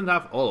 It doesn't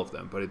have all of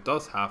them, but it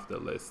does have the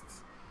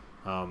lists.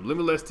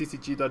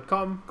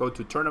 LimitlessTCG.com. Go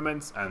to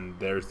tournaments, and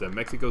there's the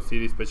Mexico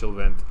City special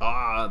event.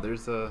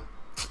 There's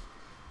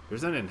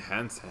an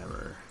enhanced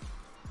hammer.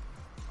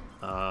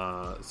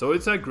 So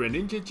it's a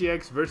Greninja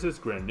GX versus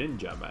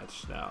Greninja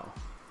match now.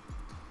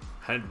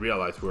 Hadn't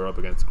realized we're up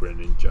against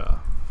Greninja.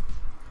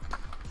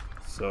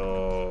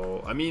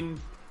 So, I mean,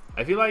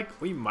 I feel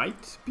like we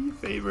might be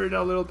favored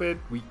a little bit.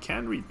 We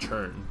can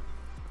return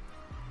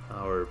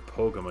our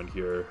Pokemon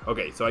here.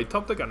 Okay, so I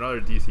top deck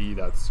another DC.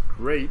 That's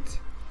great.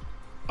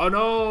 Oh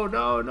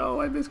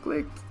no, I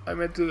misclicked. I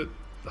meant to...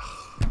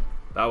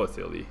 that was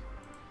silly.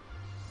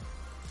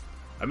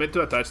 I meant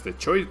to attach the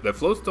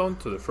Floatstone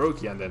to the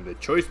Froakie and then the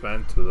Choice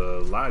Band to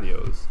the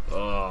LATIOS.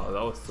 Oh,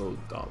 that was so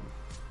dumb.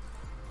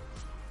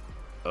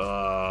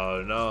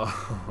 Oh, no.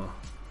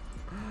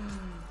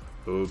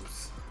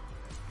 Oops.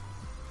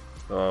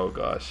 Oh,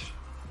 gosh.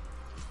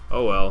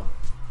 Oh, well.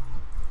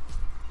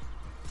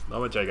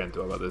 Not much I can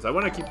do about this. I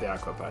want to keep the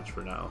Aqua Patch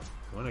for now.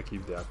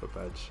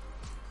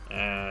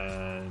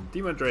 And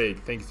Demon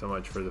Drake, thank you so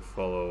much for the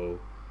follow.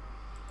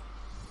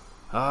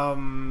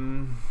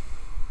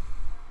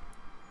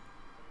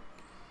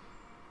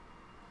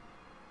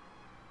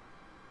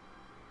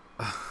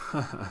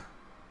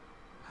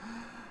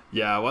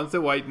 Yeah, once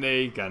the White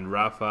Snake and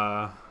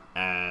Rafa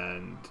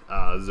and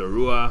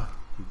Zorua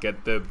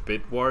get the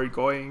bit war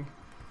going,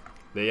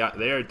 they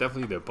are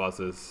definitely the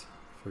bosses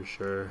for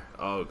sure.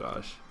 Oh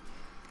gosh.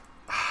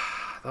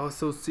 That was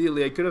so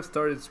silly. I could have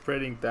started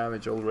spreading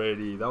damage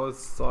already. That was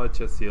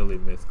such a silly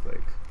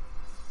misclick.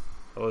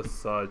 That was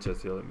such a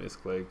silly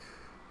misclick.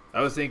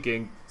 I was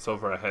thinking so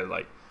far ahead,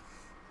 like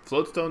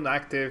Floatstone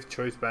active,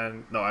 Choice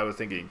Band. No, I was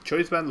thinking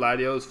Choice Band,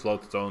 Latios,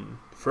 Floatstone,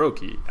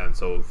 Froakie. And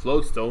so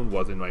Floatstone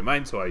was in my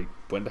mind, so I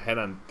went ahead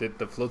and did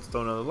the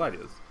Floatstone on the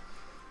Latios.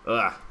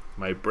 Ugh,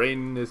 my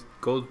brain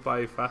goes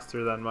by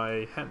faster than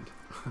my hand.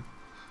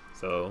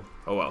 So,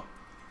 oh well.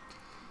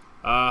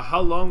 How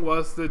long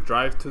was the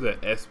drive to the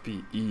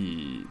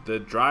SPE? The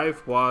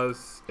drive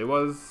was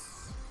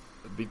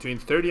between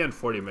 30 and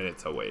 40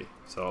 minutes away,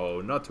 so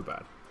not too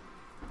bad.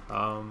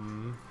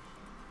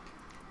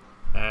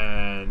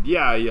 And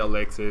yeah,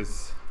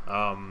 Alexis.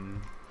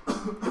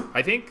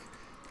 I think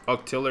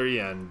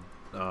Octillery and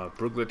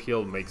Brooklet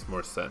Hill makes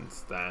more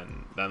sense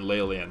than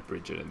Lele and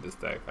Bridget in this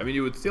deck. I mean,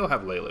 you would still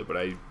have Lele, but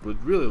I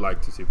would really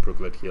like to see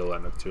Brooklet Hill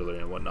and Octillery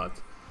and whatnot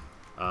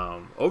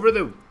over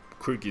the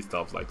quirky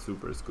stuff like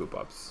super scoop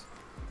ups.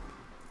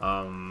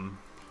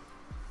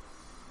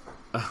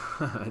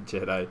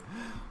 Jedi,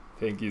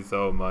 thank you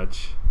so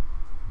much.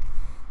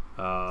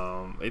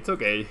 It's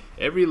okay.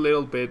 Every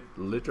little bit,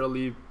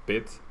 literally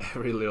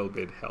every little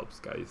bit helps,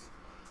 guys.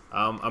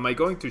 Am I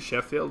going to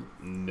Sheffield?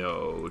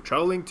 No.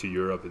 Traveling to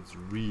Europe is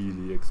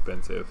really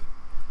expensive.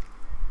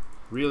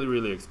 Really,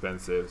 really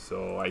expensive.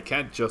 So I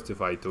can't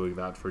justify doing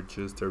that for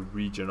just a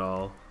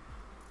regional.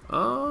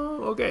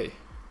 Okay.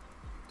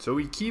 So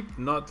we keep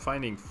not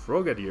finding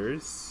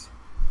Frogadiers.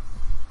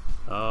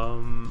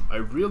 I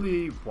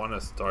really want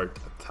to start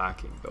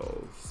attacking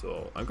though.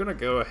 So I'm going to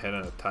go ahead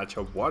and attach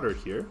a water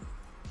here.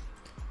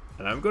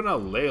 And I'm going to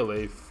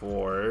Lele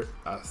for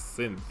a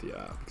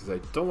Cynthia. Because I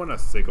don't want to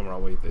Sycamore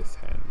away this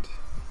hand.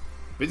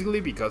 Basically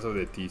because of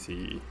the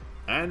TCE.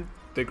 And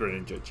the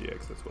Greninja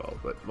GX as well.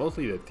 But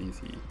mostly the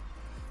TCE.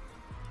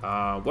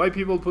 Why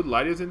people put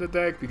Latios in the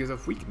deck? Because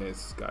of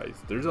weakness, guys.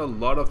 There's a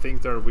lot of things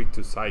that are weak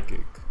to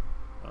Psychic.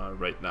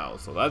 Right now,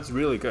 so that's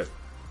really good,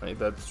 right?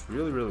 That's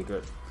really, really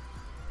good.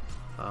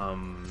 I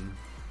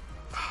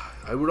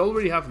would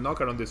already have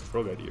knockout on this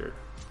Frogadier,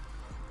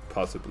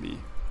 possibly.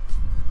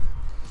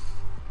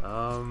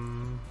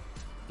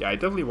 Yeah, I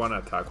definitely want to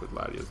attack with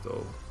Latios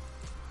though.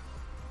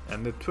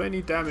 And the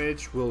 20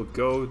 damage will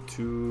go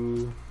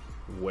to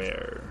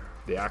where?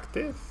 The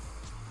active?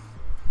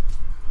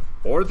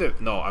 Or the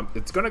no?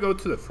 It's gonna go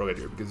to the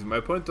Frogadier because if my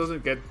opponent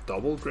doesn't get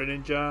double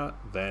Greninja,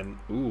 then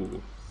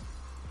ooh.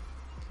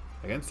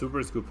 I can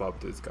super scoop up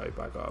this guy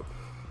back up.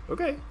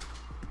 Okay.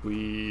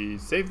 We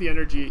save the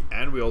energy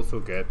and we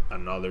also get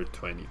another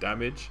 20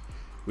 damage,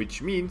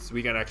 which means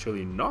we can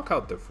actually knock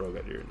out the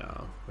Frogadier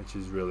now, which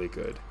is really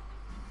good.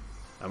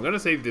 I'm gonna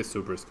save this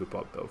super scoop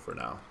up though for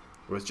now.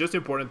 It was just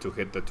important to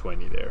hit the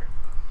 20 there.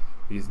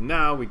 Because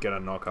now we get a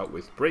knockout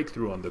with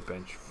Breakthrough on the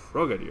bench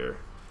Frogadier.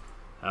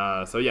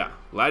 So yeah,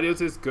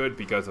 Latios is good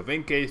because of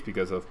Incase,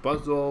 because of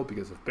Puzzle,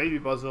 because of Baby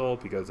Puzzle,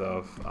 because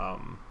of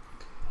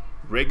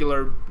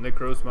regular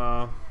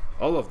Necrozma,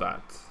 all of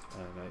that.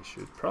 And I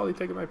should probably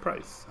take my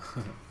price.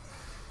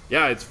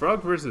 Yeah, it's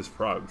frog versus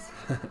frogs.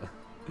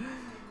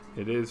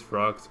 It is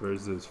frogs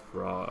versus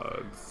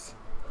frogs.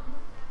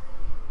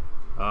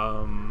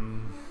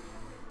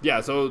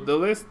 Yeah, so the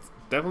list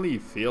definitely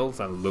feels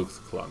and looks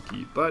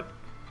clunky, but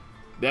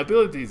the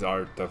abilities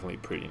are definitely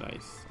pretty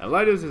nice. And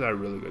Latios is a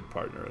really good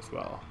partner as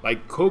well.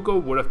 Like, Coco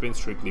would have been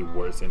strictly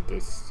worse in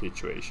this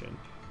situation.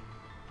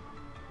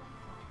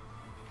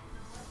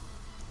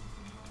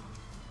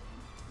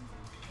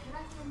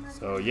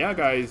 So yeah,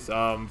 guys,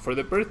 for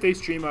the birthday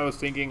stream I was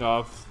thinking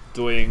of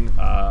doing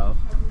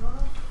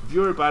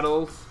viewer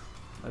battles.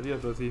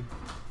 Adios, Rosie.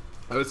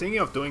 I was thinking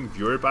of doing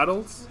viewer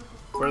battles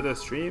for the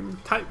stream.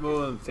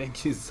 Tablemon,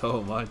 thank you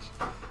so much.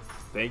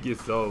 Thank you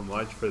so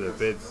much for the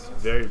bits.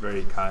 Very,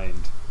 very kind.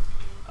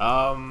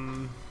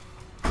 And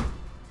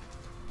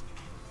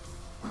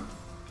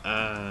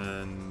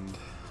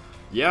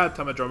yeah,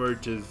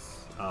 Tamadrummer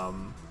just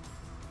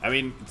I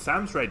mean,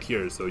 Sam's right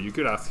here, so you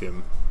could ask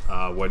him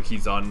what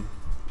he's on.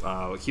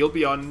 He'll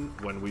be on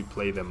when we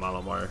play the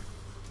Malamar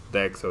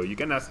deck, so you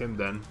can ask him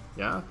then.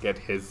 Yeah, get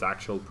his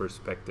actual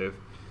perspective.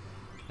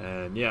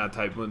 And yeah,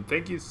 Typhoon,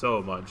 thank you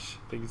so much.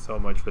 Thank you so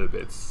much for the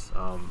bits.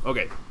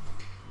 Okay,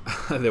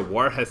 the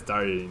war has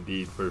started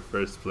indeed for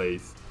first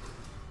place.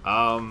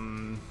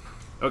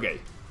 Okay.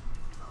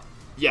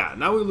 Yeah,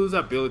 now we lose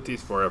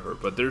abilities forever,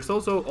 but there's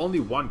also only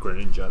one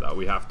Greninja that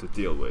we have to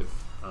deal with.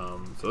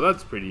 So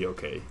that's pretty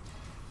okay.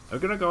 I'm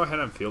gonna go ahead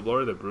and Field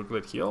Blower the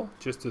Brooklet Heal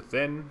just to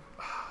thin.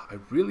 I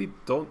really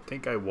don't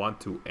think I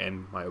want to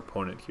end my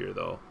opponent here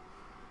though.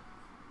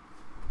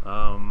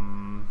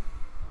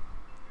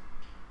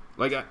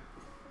 Like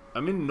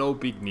I'm in no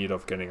big need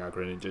of getting a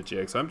Greninja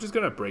GX, so I'm just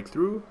gonna break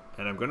through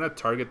and I'm gonna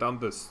target down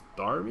the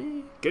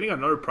Starmie. Getting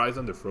another prize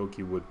on the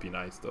Froakie would be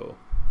nice though,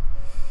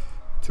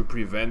 to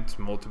prevent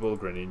multiple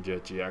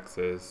Greninja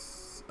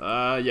GXs.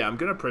 Yeah, I'm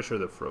gonna pressure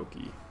the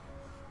Froakie.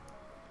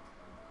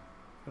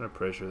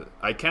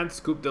 I can't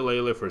scoop the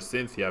Lele for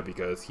Cynthia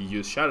because he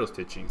used Shadow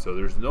Stitching, so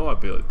there's no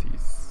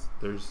abilities.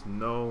 There's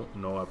no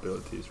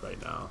abilities right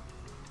now.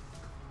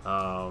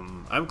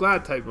 I'm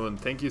glad, Tablemon.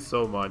 Thank you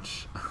so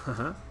much.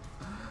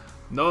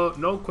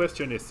 No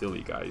question is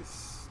silly,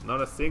 guys.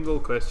 Not a single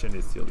question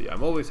is silly.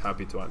 I'm always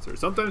happy to answer.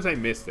 Sometimes I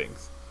miss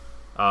things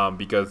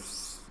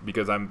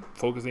because I'm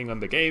focusing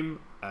on the game.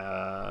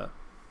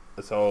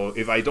 So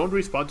if I don't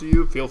respond to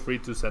you, feel free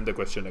to send the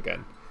question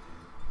again.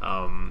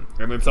 And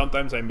then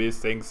sometimes I miss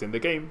things in the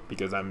game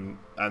because I'm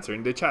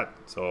answering the chat.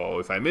 So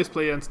if I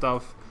misplay and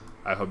stuff,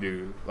 I hope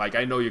you, like,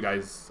 I know you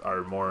guys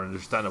are more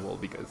understandable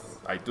because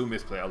I do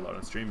misplay a lot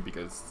on stream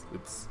because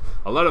it's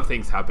a lot of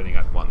things happening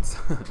at once.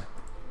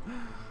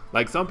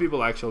 Like, some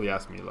people actually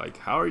ask me, like,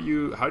 how do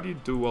you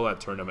do well at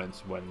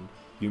tournaments when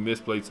you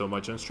misplay so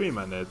much on stream?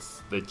 And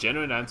the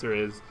genuine answer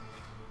is,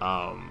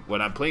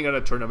 when I'm playing at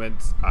a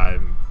tournament,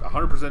 I'm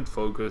 100%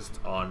 focused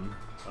on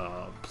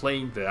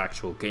playing the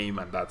actual game,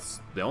 and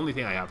that's the only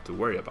thing I have to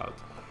worry about.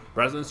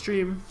 Whereas on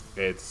stream,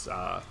 it's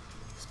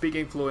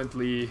speaking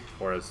fluently,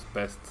 or as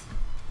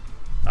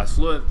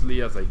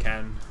fluently as I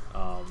can,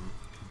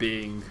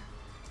 being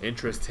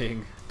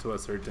interesting to a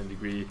certain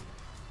degree,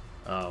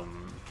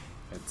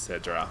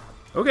 etc.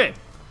 Okay,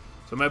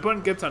 so my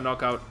opponent gets a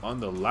knockout on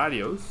the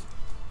LATIOS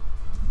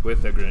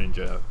with the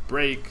Greninja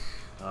break.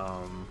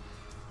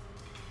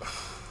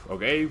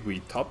 Okay,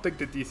 we top deck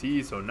the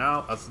TC, so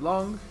now as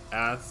long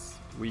as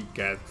we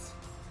get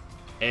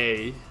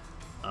a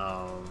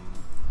Greninja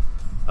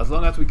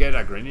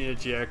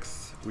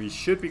GX, we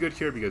should be good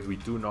here because we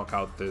do knock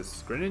out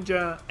this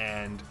Greninja,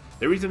 and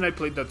the reason I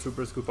played that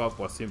Super Scoop Up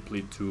was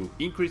simply to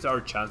increase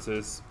our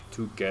chances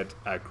to get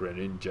a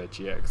Greninja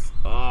GX.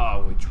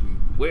 Which we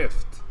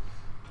whiffed.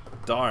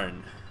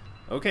 Darn.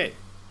 Okay,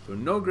 so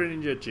no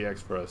Greninja GX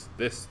for us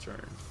this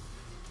turn.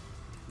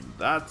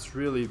 That's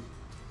really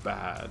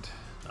bad.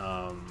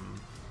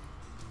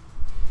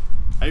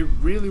 I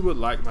really would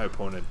like my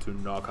opponent to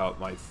knock out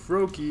my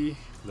Froakie,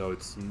 though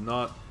it's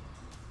not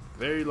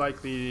very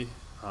likely.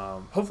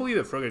 Hopefully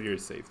the Frogadier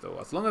is safe though.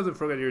 As long as the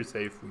Frogadier is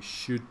safe, we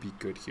should be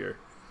good here.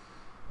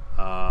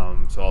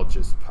 So I'll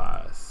just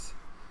pass.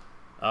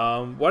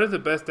 What is the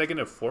best deck in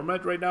the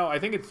format right now? I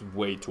think it's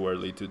way too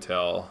early to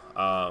tell.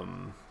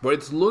 But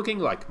it's looking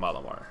like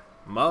Malamar.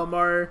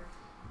 Malamar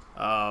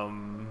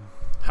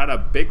had a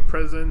big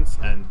presence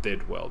and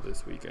did well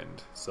this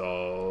weekend.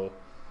 So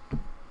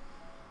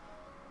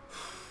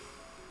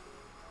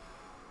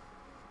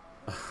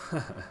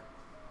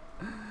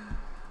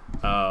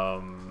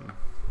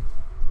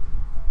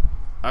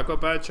Aqua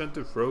Patch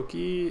onto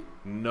Froakie?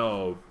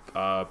 No.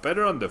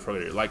 Better on the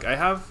Frogadier. Like, I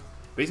have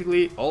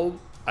all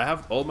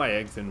my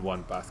eggs in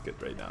one basket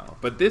right now.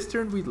 But this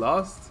turn we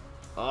lost.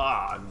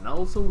 And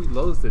also we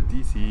lost the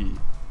DC.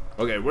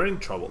 Okay, we're in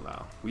trouble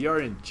now. We are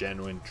in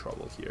genuine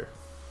trouble here.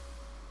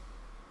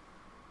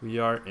 We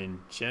are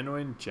in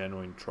genuine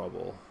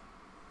trouble.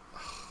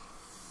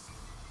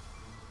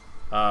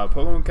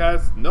 Pokemon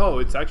Cast? No,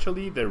 it's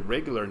actually the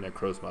regular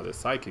Necrozma, the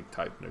Psychic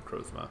type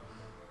Necrozma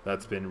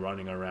that's been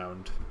running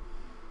around.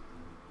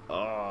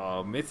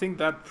 Missing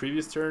that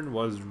previous turn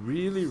was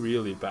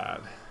really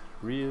bad.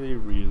 Really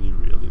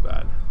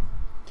bad.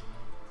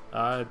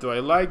 Do I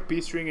like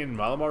B-String in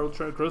Malamar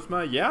Ultra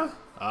Necrozma? Yeah.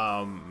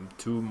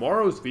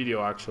 Tomorrow's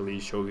video actually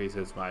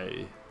showcases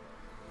my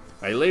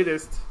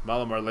latest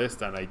Malamar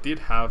list, and I did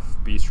have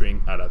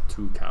B-String at a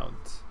 2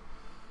 count.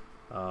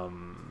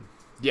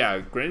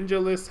 Yeah,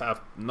 Greninja lists have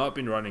not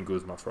been running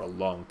Guzma for a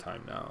long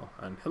time now.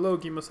 And hello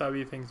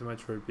Gimosabi, thanks so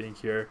much for being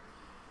here.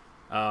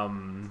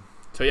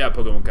 So yeah,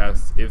 Pokemon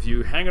Cast, if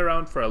you hang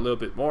around for a little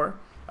bit more,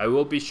 I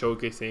will be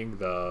showcasing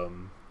the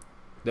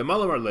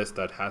Malamar list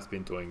that has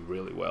been doing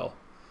really well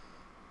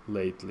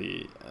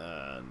lately.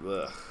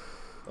 And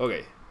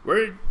okay,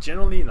 we're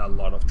generally in a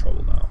lot of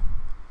trouble now.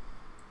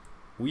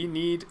 We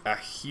need a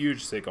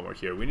huge Sycamore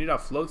here. We need a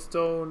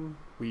Floatstone,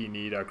 we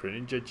need a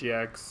Greninja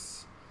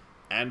GX,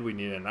 and we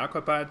need an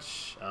Aqua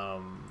Patch.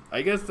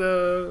 I guess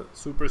the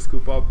Super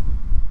Scoop Up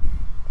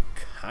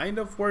kind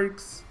of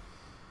works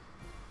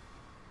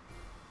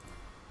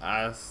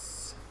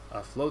as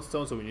a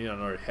Floatstone, so we need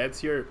another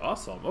Heads here.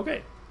 Awesome,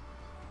 okay.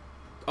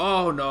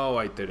 Oh no,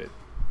 I did it.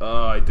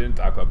 I didn't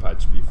Aqua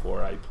Patch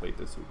before I played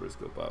the Super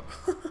Scoop Up.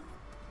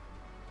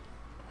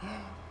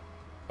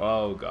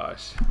 Oh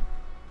gosh.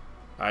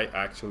 I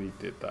actually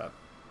did that.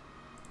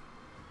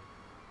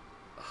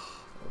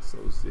 Oh, that was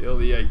so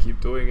silly. I keep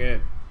doing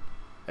it.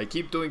 I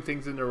keep doing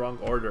things in the wrong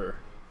order.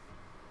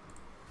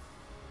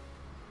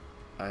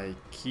 I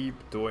keep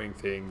doing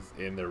things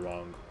in the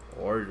wrong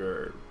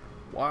order.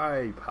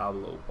 Why,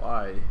 Pablo?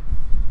 Why?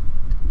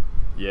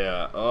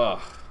 Yeah,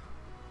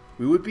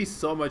 we would be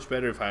so much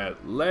better if I had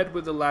led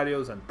with the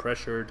Latios and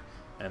pressured,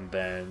 and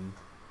then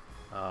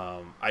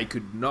I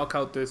could knock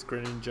out this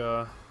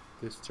Greninja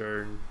this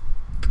turn.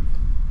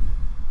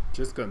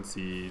 Just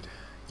concede.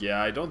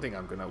 Yeah, I don't think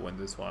I'm gonna win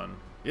this one.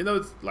 You know,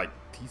 it's like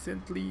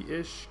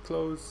decently-ish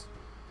close.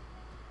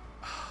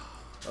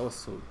 That was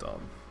so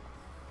dumb.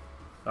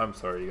 I'm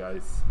sorry,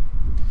 guys.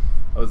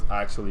 I was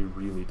actually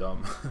really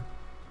dumb.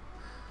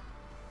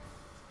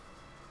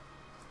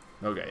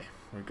 Okay,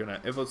 we're gonna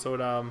Evo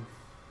Soda.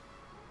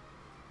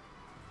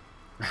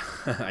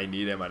 I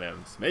need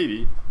M&Ms.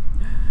 Maybe.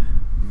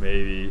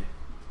 Maybe.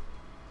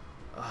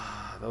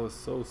 Ah, that was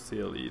so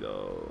silly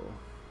though.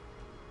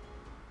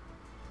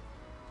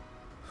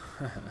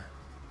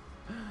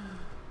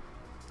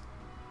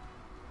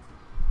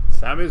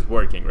 Sam is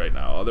working right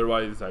now,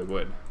 otherwise I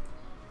would.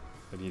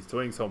 But he's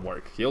doing some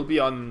work. He'll be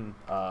on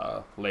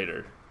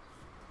later.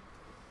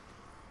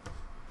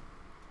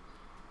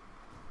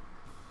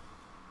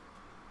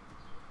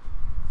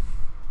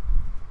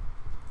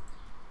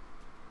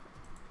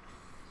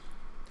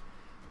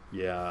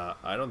 Yeah,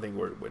 I don't think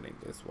we're winning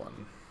this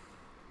one.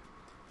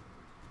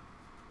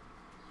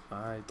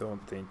 I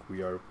don't think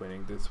we are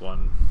winning this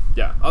one.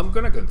 Yeah, I'm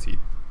gonna concede.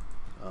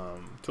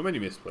 Too many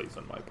misplays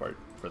on my part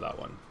for that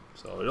one.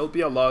 So it'll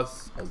be a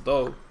loss,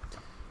 although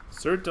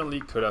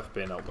certainly could have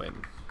been a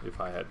win if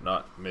I had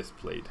not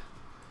misplayed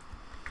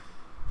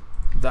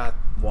that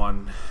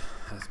one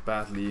as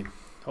badly.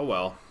 Oh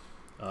well.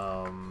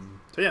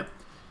 So yeah,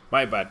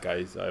 my bad,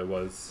 guys.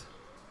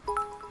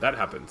 That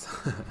happens.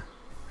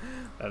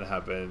 That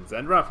happens.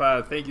 And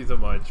Rafa, thank you so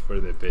much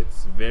for the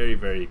bits. Very,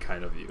 very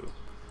kind of you.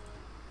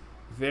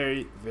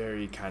 Very,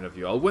 very kind of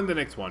you. I'll win the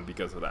next one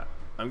because of that.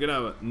 I'm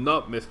gonna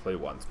not misplay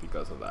once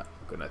because of that.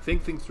 I'm gonna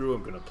think things through.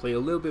 I'm gonna play a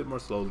little bit more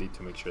slowly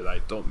to make sure that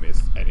I don't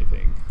miss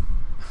anything.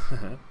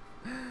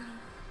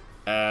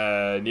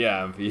 And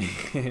yeah, Amphi.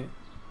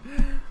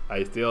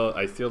 I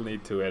still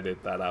need to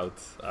edit that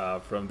out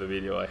from the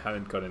video. I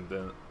haven't gotten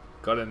the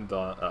time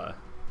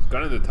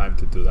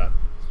to do that.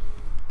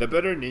 The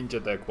better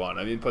ninja deck won.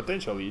 I mean,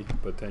 potentially.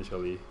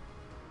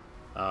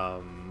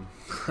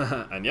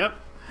 And yep,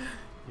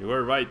 you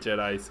were right,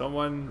 Jedi.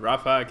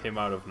 Rafa came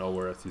out of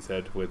nowhere, as you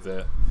said, with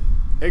the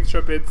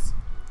extra bits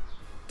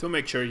to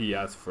make sure he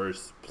has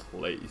first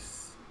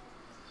place.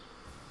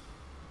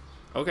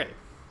 Okay,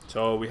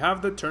 so we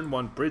have the turn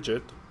 1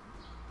 Bridget.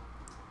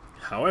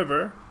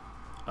 However,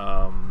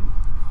 our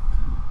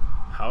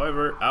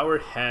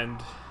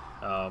hand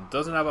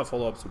doesn't have a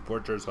follow-up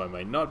supporter, so I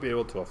might not be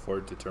able to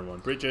afford to turn 1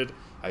 Bridget.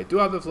 I do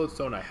have the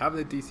Floatstone, I have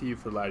the DC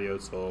for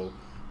LATIOS, so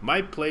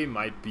my play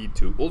might be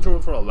to Ultra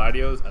Ball for a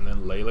LATIOS and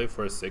then Lele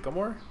for a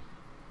Sycamore.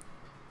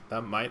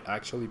 That might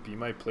actually be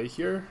my play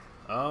here.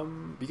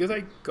 Because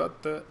I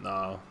got the...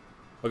 No.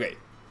 Okay.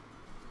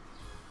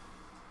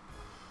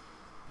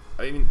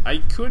 I mean, I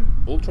could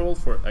Ultra Ball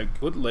for... I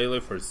could Lele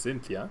for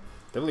Cynthia.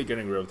 Definitely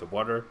getting rid of the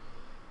water.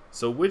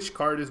 So which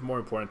card is more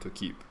important to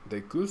keep?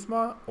 The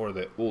Kuzma or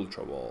the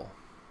Ultra Ball?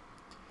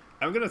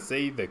 I'm gonna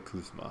say the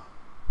Kuzma.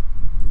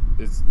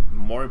 It's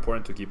more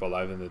important to keep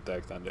alive in the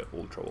deck than the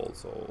Ultra Ball,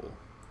 so...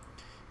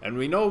 And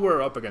we know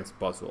we're up against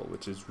Puzzle,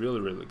 which is really,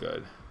 really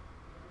good.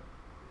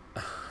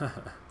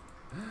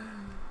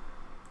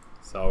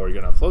 So we're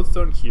gonna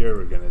Floatstone here,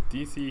 we're gonna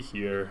DC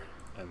here,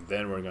 and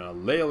then we're gonna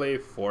Lele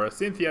for a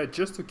Cynthia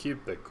just to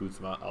keep the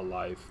Kuzma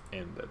alive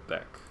in the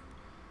deck.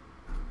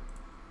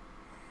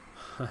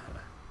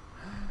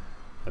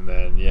 And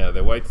then, yeah,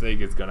 the White Snake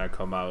is gonna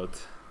come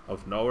out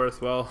of nowhere as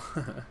well.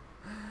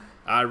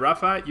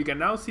 Rafa, you can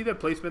now see the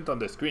placement on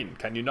the screen.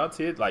 Can you not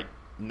see it? Like,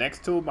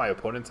 next to my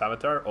opponent's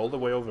avatar, all the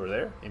way over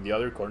there, in the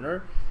other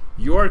corner,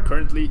 you are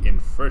currently in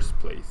first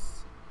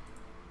place.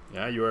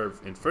 Yeah, you are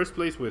in first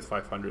place with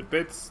 500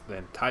 bits.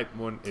 Then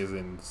Tablemon is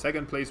in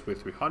second place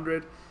with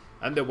 300.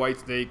 And the White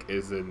Snake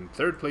is in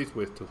third place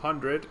with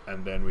 200.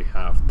 And then we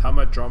have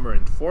Tama Drummer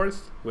in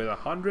fourth with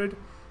 100.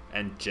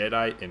 And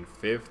Jedi in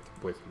fifth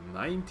with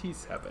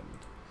 97.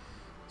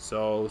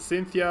 So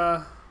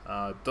Cynthia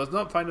does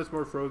not find us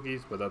more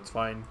Frogies, but that's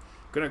fine.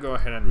 Gonna go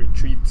ahead and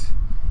retreat,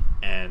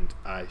 and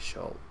I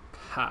shall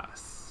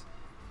pass.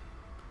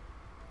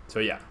 So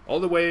yeah, all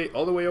the way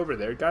over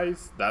there,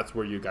 guys. That's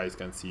where you guys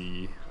can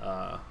see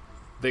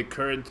the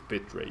current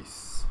bit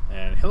race.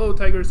 And hello,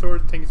 Tiger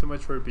Sword. Thank you so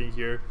much for being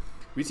here.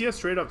 We see a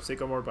straight up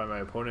Sycamore by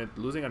my opponent,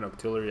 losing an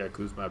Octillery, a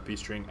Kuzma, a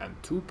B-String, and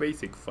 2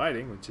 basic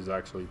fighting, which is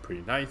actually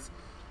pretty nice.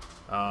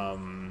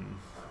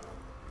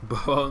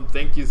 Bone,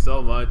 thank you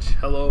so much.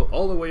 Hello,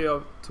 all the way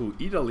up to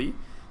Italy.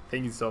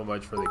 Thank you so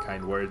much for the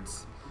kind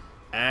words.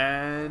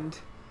 And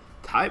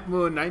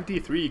Typemoon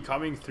 93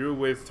 coming through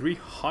with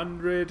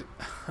 300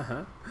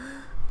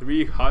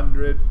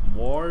 300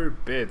 more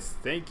bits.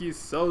 Thank you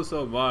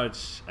so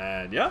much.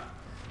 And yeah,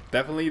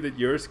 definitely that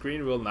your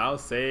screen will now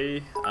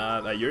say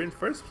that you're in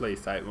first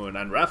place, Typemoon.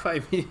 And Rafa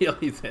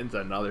immediately sends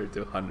another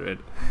 200.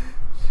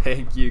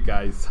 Thank you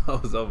guys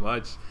so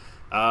much.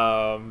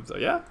 So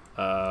yeah,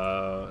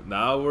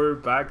 now we're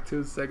back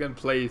to second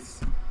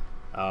place,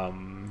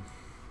 Typemoon.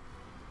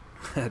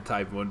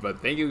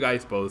 But thank you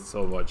guys both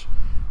so much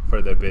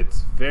for the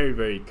bits. Very,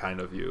 very kind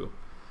of you.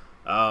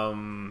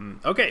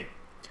 Okay,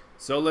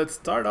 so let's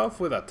start off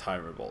with a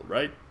timer ball,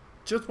 right?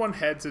 Just one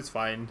heads is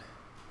fine.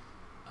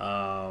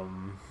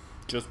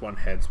 Just one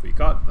heads we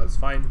got, that's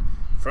fine.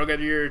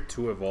 Frogadier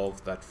to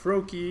evolve that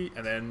Froakie,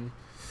 and then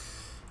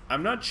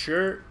I'm not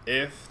sure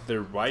if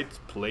the right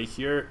play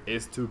here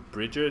is to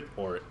Bridget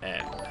or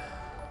N.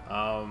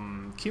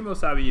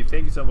 Kimosabi,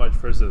 thank you so much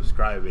for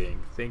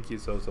subscribing. Thank you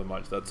so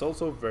much. That's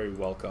also very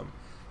welcome.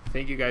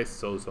 Thank you guys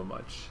so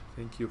much.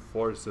 Thank you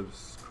for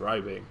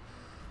subscribing.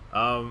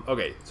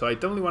 Okay, so I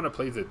definitely want to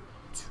play the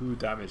 2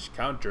 damage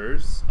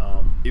counters.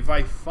 If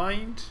I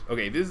find...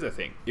 Okay, this is the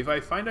thing. If I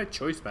find a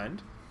choice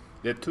band,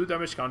 the 2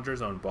 damage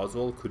counters on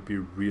Buzzwole could be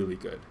really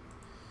good.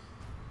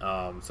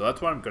 So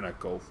that's what I'm gonna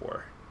go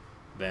for.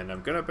 Then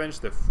I'm gonna bench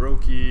the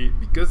Froakie,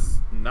 because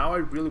now I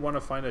really want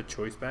to find a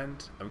choice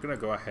band. I'm gonna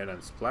go ahead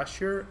and splash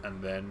here,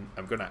 and then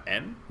I'm gonna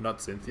end,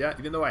 not Cynthia.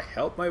 Even though I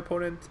helped my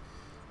opponent,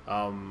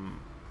 I'm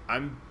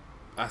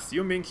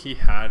assuming he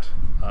had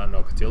an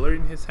Octillery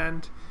in his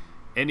hand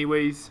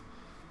anyways,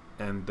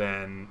 and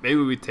then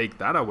maybe we take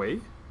that away.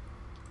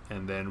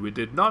 And then we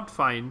did not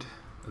find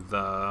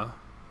the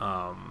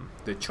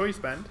choice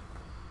band.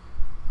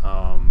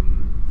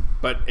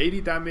 But 80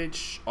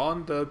 damage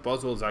on the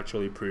Buzzwole is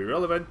actually pretty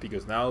relevant,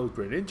 because now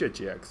Greninja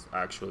GX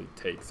actually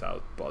takes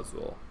out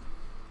Buzzwole.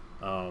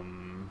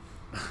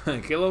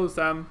 Hello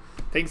Sam,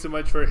 thanks so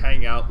much for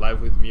hanging out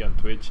live with me on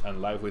Twitch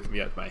and live with me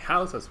at my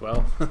house as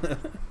well.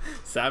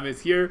 Sam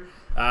is here.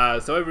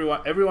 So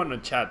everyone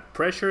on chat,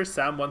 pressure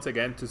Sam once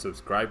again to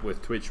subscribe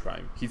with Twitch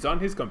Prime. He's on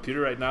his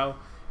computer right now.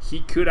 He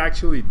could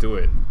actually do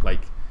it.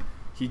 Like,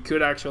 he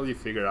could actually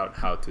figure out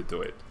how to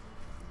do it.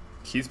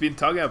 He's been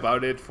talking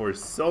about it for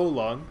so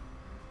long,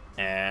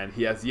 and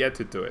he has yet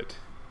to do it.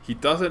 He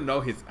doesn't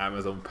know his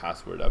Amazon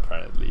password,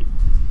 apparently.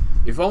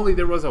 If only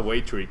there was a way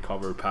to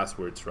recover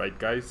passwords, right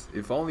guys?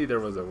 If only there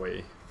was a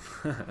way.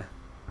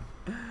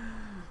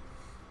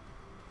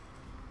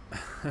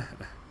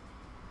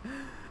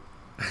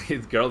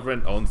 His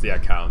girlfriend owns the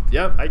account.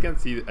 Yeah, I can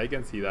see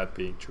that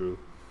being true.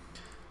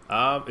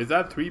 Is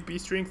that 3 B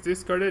strings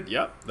discarded?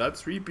 Yep,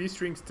 that's 3 B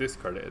strings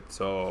discarded.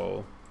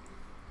 So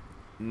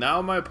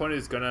now my opponent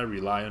is gonna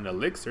rely on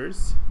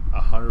elixirs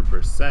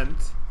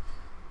 100%.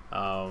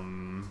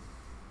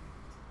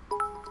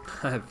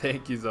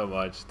 Thank you so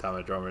much,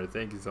 Tama Drummer.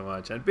 Thank you so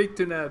much. And Big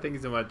Tuna, thank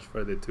you so much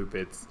for the 2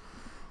 bits.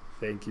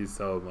 Thank you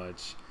so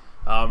much.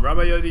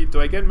 Ramayodi, do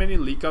I get many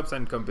league ups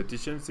and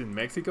competitions in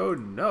Mexico?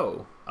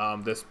 No.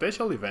 The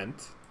special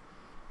event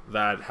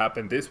that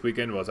happened this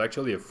weekend was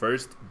actually a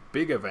first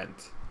big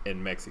event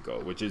in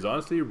Mexico, which is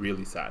honestly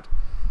really sad.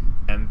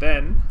 And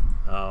then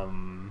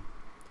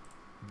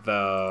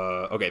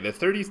the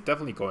 30 is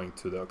definitely going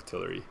to the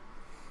Octillery.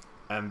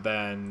 And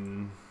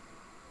then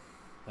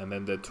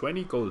the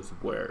 20 goes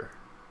where?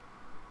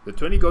 The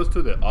 20 goes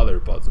to the other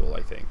Buzzwole,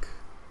 I think.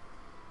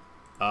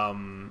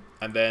 And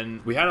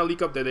then we had a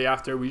league up the day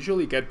after. We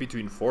usually get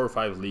between 4 or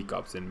 5 league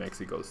ups in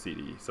Mexico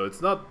City, so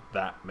it's not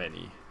that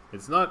many.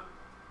 It's not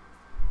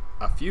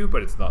a few,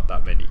 but it's not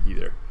that many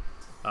either.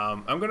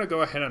 I'm gonna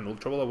go ahead and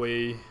Ultra Ball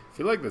away. I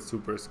feel like the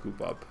super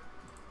scoop up,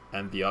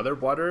 and the other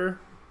water.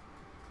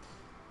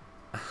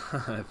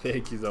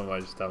 Thank you so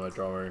much, Tama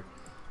Drummer.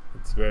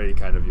 It's very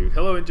kind of you.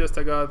 Hello,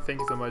 Injusta God. Thank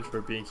you so much for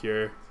being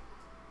here.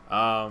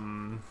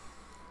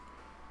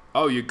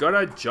 Oh, you got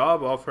a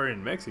job offer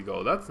in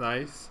Mexico. That's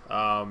nice.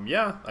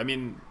 Yeah, I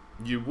mean,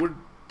 you would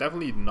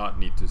definitely not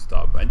need to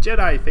stop. And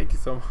Jedi, thank you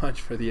so much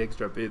for the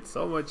extra bit.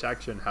 So much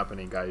action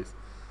happening, guys.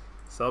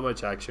 So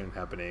much action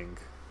happening.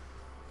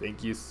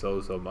 Thank you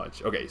so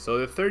much. Okay, so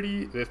the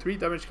 3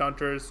 damage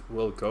counters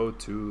will go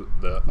to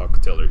the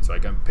Octillery, so I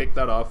can pick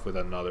that off with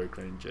another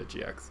Greninja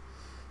GX.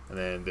 And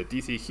then the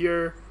DC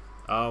here,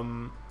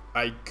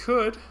 I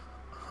could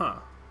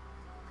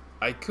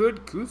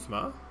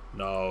Kuzma.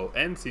 No,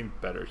 N seemed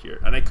better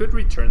here. And I could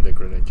return the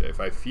Greninja if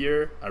I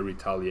fear a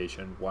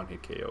retaliation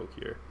 1-hit KO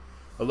here.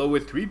 Although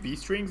with 3 B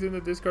strings in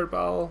the discard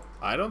pile,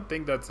 I don't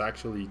think that's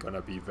actually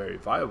gonna be very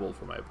viable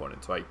for my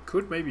opponent. So I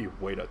could maybe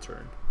wait a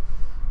turn.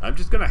 I'm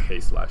just gonna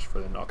Haste Slash for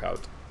the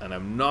knockout, and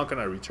I'm not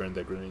gonna return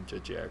the Greninja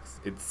GX.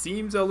 It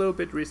seems a little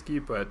bit risky,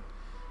 but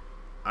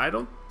I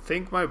don't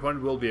think my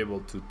opponent will be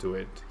able to do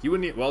it. He would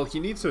need, well, he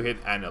needs to hit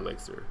an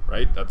elixir,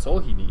 right? That's all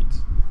he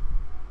needs,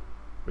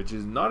 which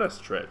is not a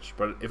stretch.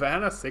 But if I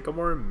had a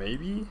Sycamore,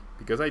 maybe.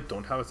 Because I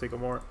don't have a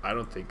Sycamore, I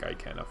don't think I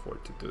can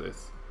afford to do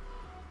this.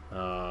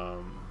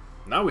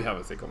 Now we have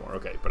a Sycamore,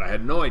 okay, but I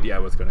had no idea I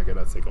was gonna get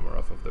a Sycamore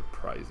off of the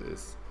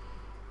prizes.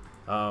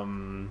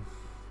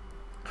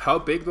 How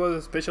big was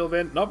the special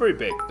event? Not very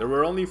big. There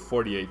were only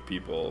 48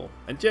 people.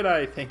 And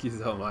Jedi, thank you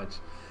so much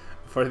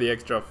for the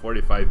extra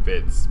 45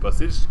 bits.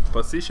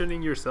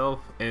 Positioning yourself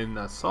in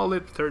a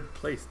solid 3rd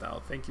place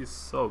now. Thank you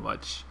so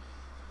much.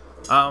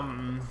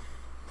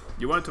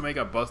 You wanted to make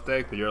a bus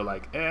deck, but you're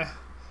like, eh.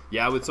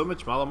 Yeah, with so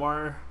much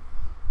Malamar,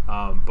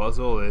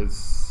 Buzzwole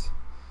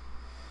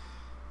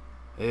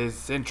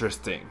is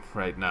interesting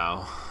right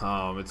now.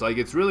 It's like,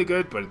 it's really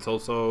good, but it's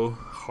also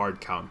hard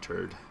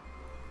countered.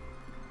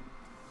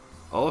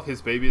 All of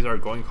his babies are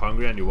going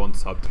hungry and you won't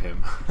sub to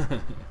him.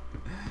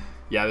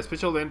 Yeah, the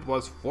special event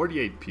was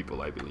 48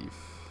 people, I believe.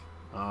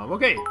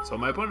 Okay, so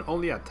my opponent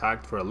only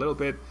attacked for a little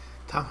bit.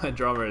 Tama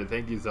Drummer,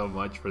 thank you so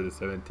much for the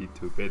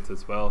 72 bits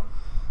as well.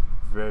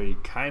 Very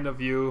kind of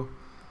you.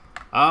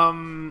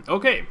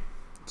 Okay,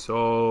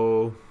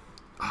 so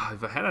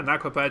if I had an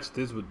Aqua Patch,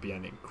 this would be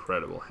an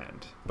incredible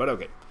hand. But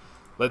okay,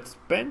 Let's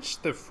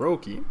bench the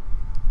Froakie.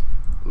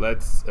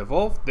 Let's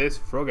evolve this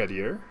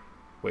Frogadier.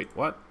 Wait,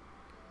 what?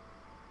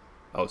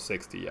 Oh,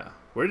 60, yeah.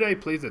 Where did I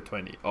place the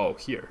 20? Oh,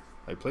 here.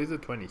 I placed the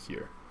 20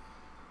 here.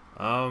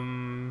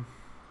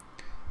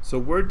 So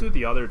where do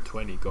the other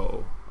 20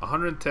 go?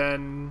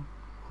 110,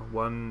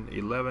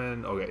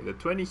 111. Okay, the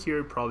 20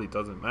 here probably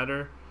doesn't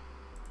matter.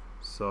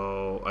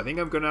 So I think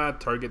I'm gonna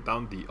target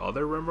down the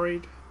other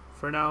Remoraid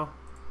for now.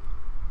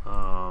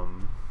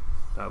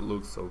 That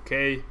looks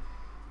okay.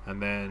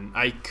 And then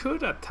I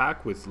could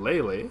attack with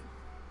Lele.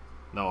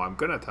 No, I'm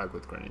gonna attack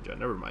with Greninja.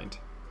 Never mind.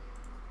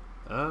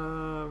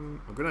 I'm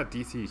gonna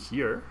DC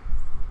here,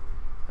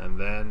 and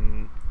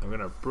then I'm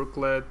gonna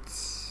Brooklet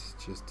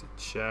just to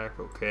check.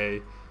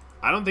 Okay,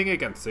 I don't think I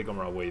can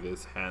Sycamore away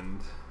this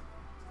hand.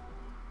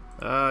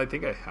 I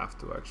think I have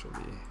to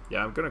actually.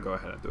 Yeah, I'm gonna go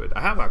ahead and do it.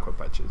 I have Aqua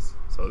Patches,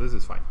 so this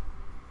is fine.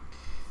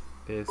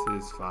 This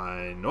is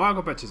fine. No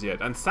Aqua Patches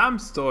yet. And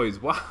Sam's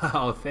Toys.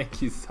 Wow,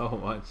 thank you so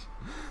much.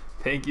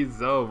 Thank you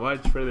so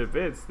much for the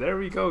bits. There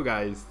we go,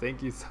 guys.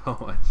 Thank you so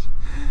much.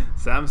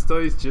 Sam's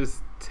Toys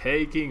just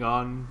taking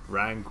on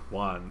rank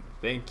 1.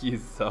 Thank you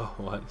so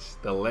much.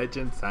 The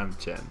legend Sam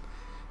Chen.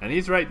 And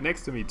he's right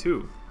next to me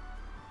too.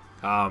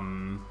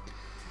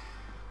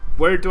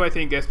 Where do I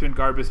think Espeon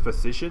Garb is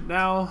positioned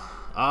now?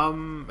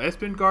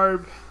 Espeon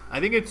Garb, I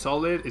think it's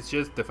solid. It's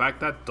just the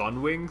fact that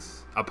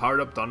Dunwings, a powered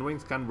up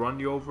Dunwings can run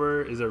you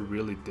over is a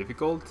really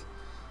difficult.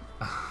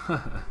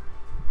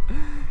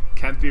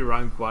 Can't be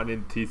rank 1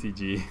 in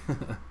TCG.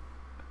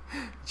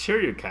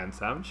 Sure you can,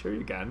 Sam. Sure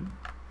you can.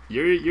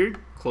 You're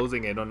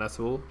closing in on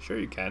Azul. Sure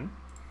you can.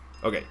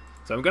 Okay,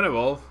 so I'm gonna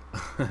evolve.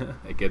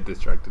 I get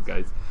distracted,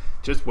 guys.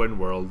 Just win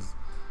worlds.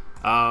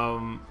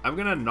 I'm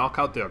gonna knock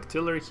out the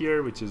Octillery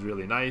here, which is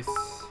really nice.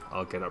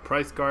 I'll get a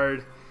price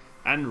card.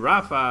 And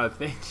Rafa,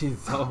 thank you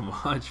so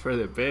much for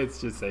the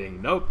bits. Just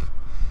saying, nope.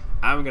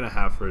 I'm gonna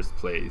have first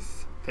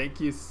place. Thank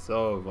you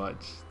so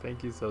much.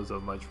 Thank you so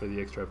much for the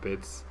extra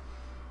bits.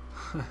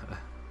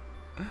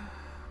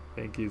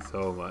 Thank you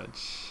so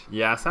much.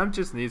 Yeah, Sam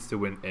just needs to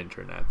win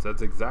internet.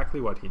 That's exactly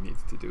what he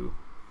needs to do.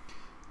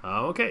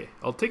 Okay,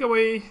 I'll take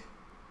away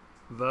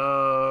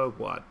the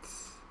what?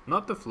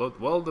 Not the float.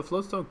 Well, the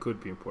floatstone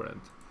could be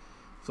important.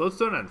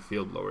 Floatstone and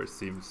field blower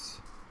seems.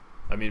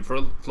 I mean,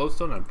 for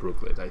floatstone and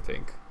Brooklet, I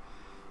think.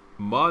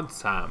 Mod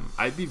Sam.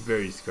 I'd be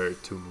very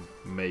scared to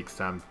make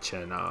Sam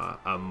Chen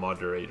a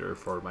moderator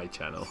for my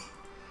channel.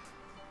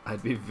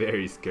 I'd be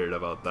very scared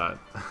about that.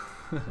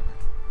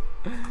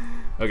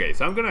 Okay,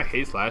 so I'm gonna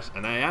Haste Slash,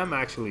 and I am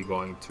actually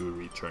going to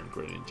return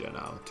Greninja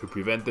now to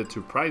prevent the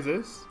 2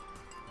 prizes.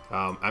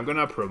 I'm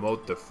gonna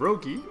promote the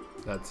Froakie.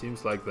 That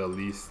seems like the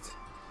least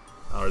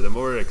or the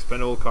more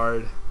expendable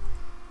card.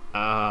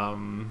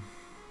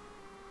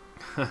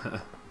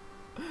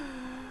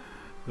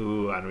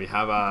 Ooh, and we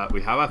have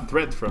a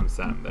threat from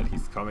Sam that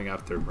he's coming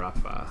after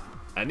Rafa.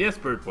 And yes,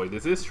 Bird Boy,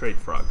 this is straight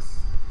frogs.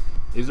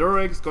 Is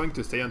Zoroark's going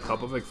to stay on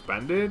top of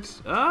Expanded?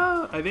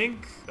 I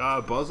think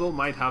Buzzle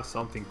might have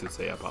something to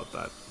say about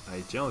that.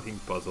 I generally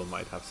think Buzzle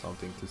might have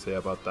something to say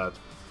about that.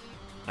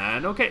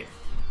 And okay,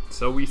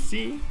 so we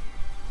see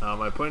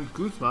my opponent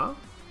Guzma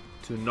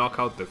to knock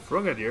out the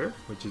Frogadier,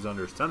 which is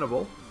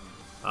understandable.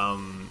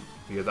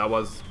 Because that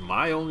was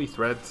my only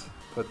threat,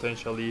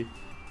 potentially.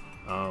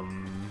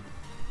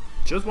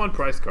 Just 1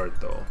 prize card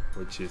though,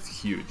 which is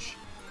huge.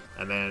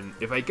 And then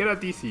if I get a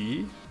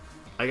DCE,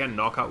 I can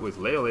knock out with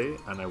Lele,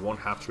 and I won't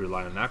have to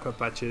rely on Aqua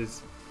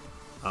Patches.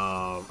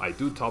 I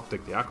do top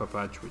deck the Aqua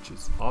Patch, which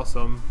is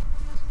awesome.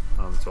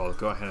 So I'll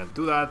go ahead and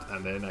do that,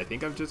 and then I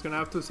think I'm just gonna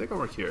have to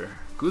Sycamore here.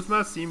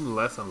 Guzma seem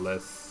less and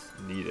less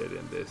needed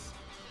in this.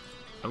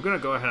 I'm gonna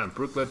go ahead and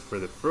Brooklet for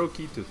the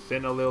Froakie to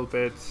thin a little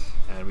bit,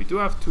 and we do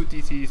have 2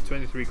 DCs,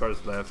 23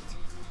 cards left.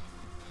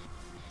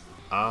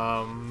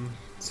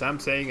 Sam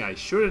saying I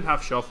shouldn't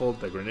have shuffled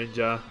the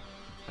Greninja.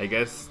 I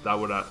guess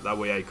that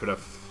way I could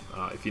have.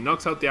 If he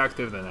knocks out the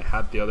active, then I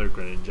had the other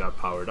Greninja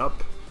powered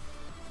up,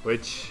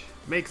 which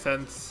makes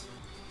sense.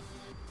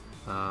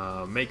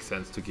 Makes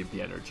sense to keep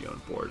the energy on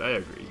board. I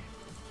agree.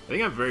 I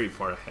think I'm very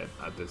far ahead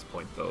at this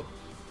point, though.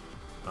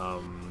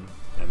 And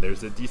there's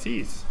the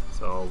DCs,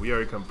 so we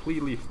are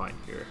completely fine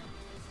here.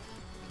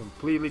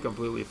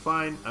 Completely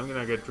fine. I'm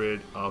gonna get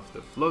rid of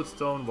the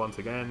Floatstone once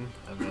again,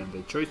 and then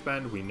the Choice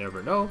Band. We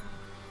never know.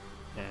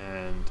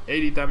 And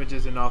 80 damage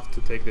is enough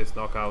to take this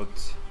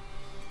knockout.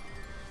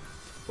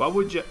 What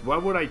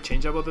would I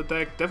change about the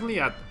deck? Definitely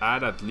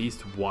add at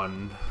least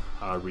 1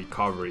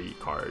 recovery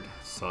card,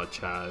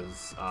 such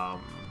as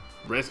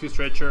Rescue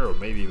Stretcher or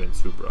maybe even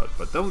Super,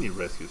 but definitely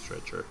Rescue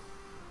Stretcher.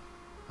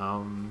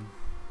 Greninja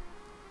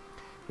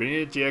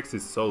GX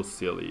is so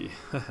silly.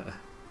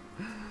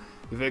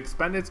 If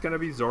Expanded's gonna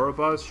be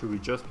Zorobus, should we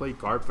just play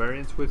Garb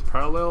variants with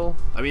Parallel?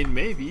 I mean,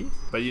 maybe,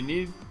 but you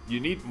need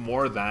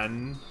more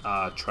than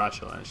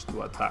Trash Avalanche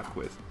to attack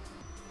with,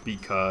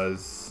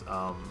 because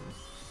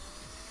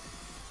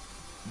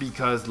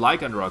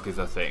Lycanroc is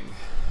a thing.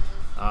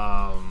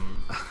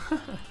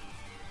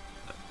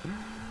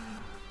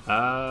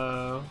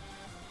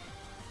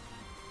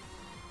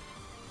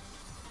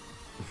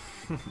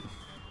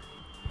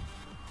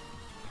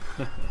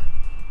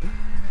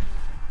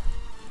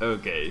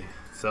 Okay,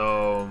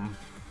 so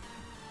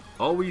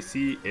all we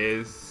see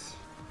is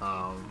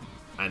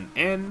an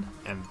N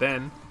and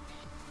then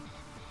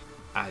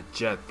a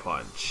Jet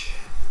Punch.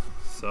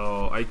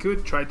 So I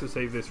could try to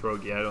save this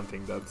Rogi. I don't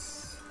think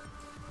that's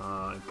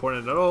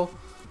important at all.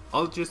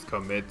 I'll just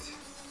commit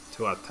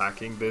to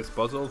attacking this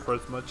puzzle for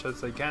as much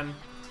as I can.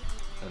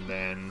 And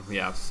then we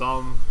have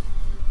some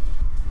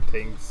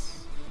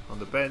things on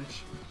the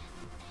bench.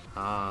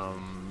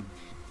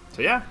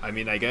 So yeah, I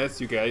mean, I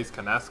guess you guys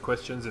can ask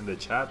questions in the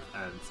chat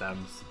and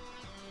Sam's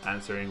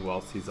answering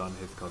whilst he's on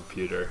his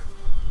computer.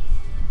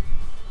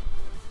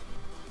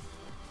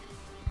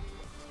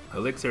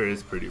 Elixir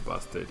is pretty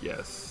busted,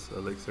 yes.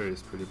 Elixir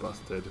is pretty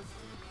busted.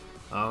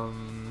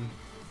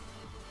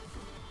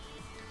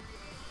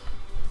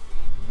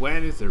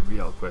 When is the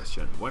real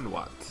question? When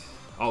what?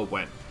 Oh,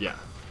 when, yeah.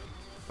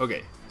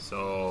 Okay,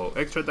 so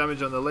extra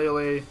damage on the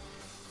Lele.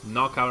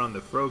 Knockout on the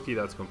Froakie,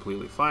 that's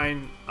completely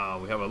fine.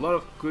 We have a lot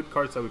of good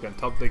cards that we can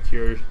top deck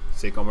here.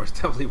 Sycamore is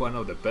definitely one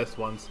of the best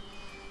ones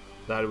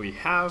that we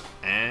have,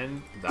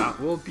 and that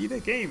will be the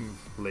game,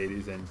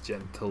 ladies and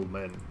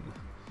gentlemen.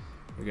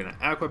 We're gonna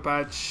Aqua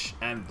Patch,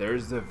 and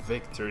there's the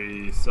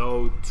victory.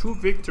 So 2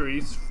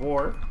 victories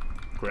for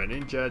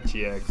Greninja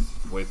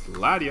GX with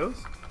LATIOS.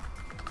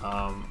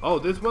 Oh,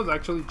 this was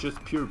actually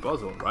just pure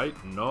puzzle, right?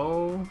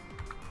 No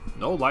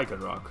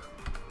Lycanroc.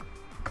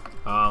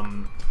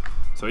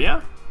 So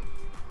yeah.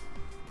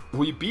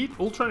 We beat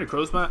Ultra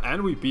Necrozma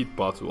and we beat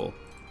Boswell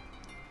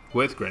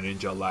with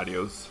Greninja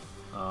LATIOS.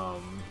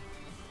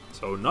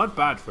 So not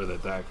bad for the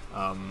deck.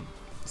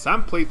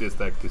 Sam played this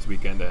deck this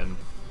weekend and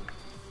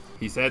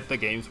he said the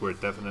games were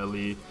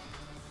definitely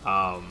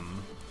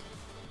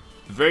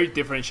very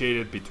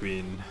differentiated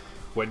between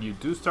when you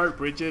do start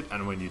Bridget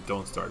and when you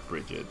don't start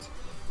Bridget.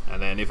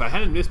 And then if I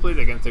hadn't misplayed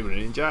against the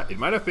Greninja, it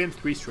might have been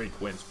 3 straight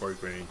wins for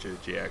Greninja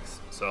GX.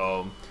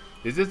 So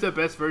is this the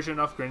best version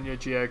of Greninja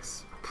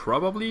GX?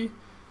 Probably.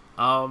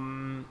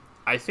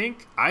 I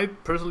think I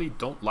personally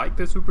don't like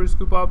the Super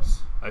Scoop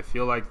Ups. I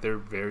feel like they're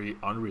very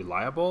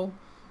unreliable.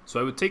 So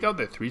I would take out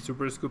the 3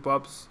 Super Scoop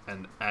Ups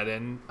and add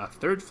in a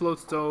 3rd Float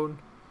Stone.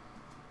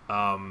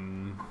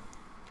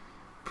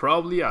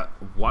 Probably a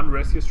 1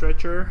 Rescue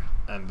Stretcher.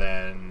 And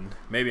then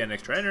maybe an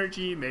extra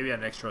energy, maybe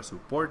an extra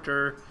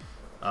supporter.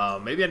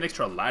 Maybe an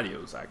extra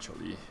LATIOS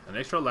actually. An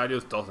extra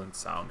LATIOS doesn't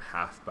sound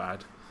half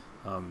bad.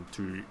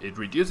 It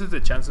reduces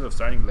the chances of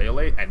starting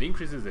Lele and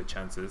increases the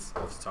chances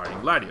of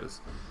starting LATIOS.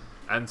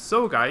 And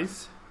so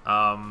guys,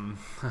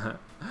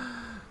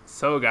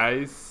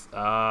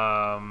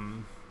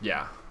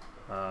 yeah,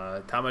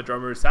 Tama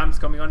Drummer Sam's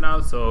coming on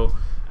now, so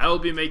I will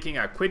be making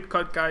a quick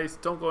cut, guys.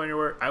 Don't go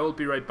anywhere. I will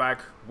be right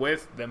back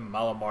with the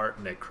Malamar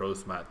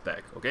Necrozma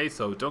deck. Okay,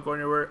 so don't go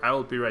anywhere. I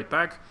will be right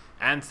back,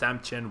 and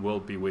Sam Chen will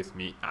be with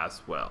me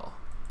as well.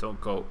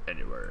 Don't go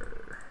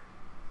anywhere.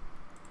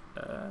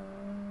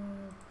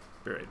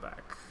 Be right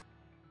back.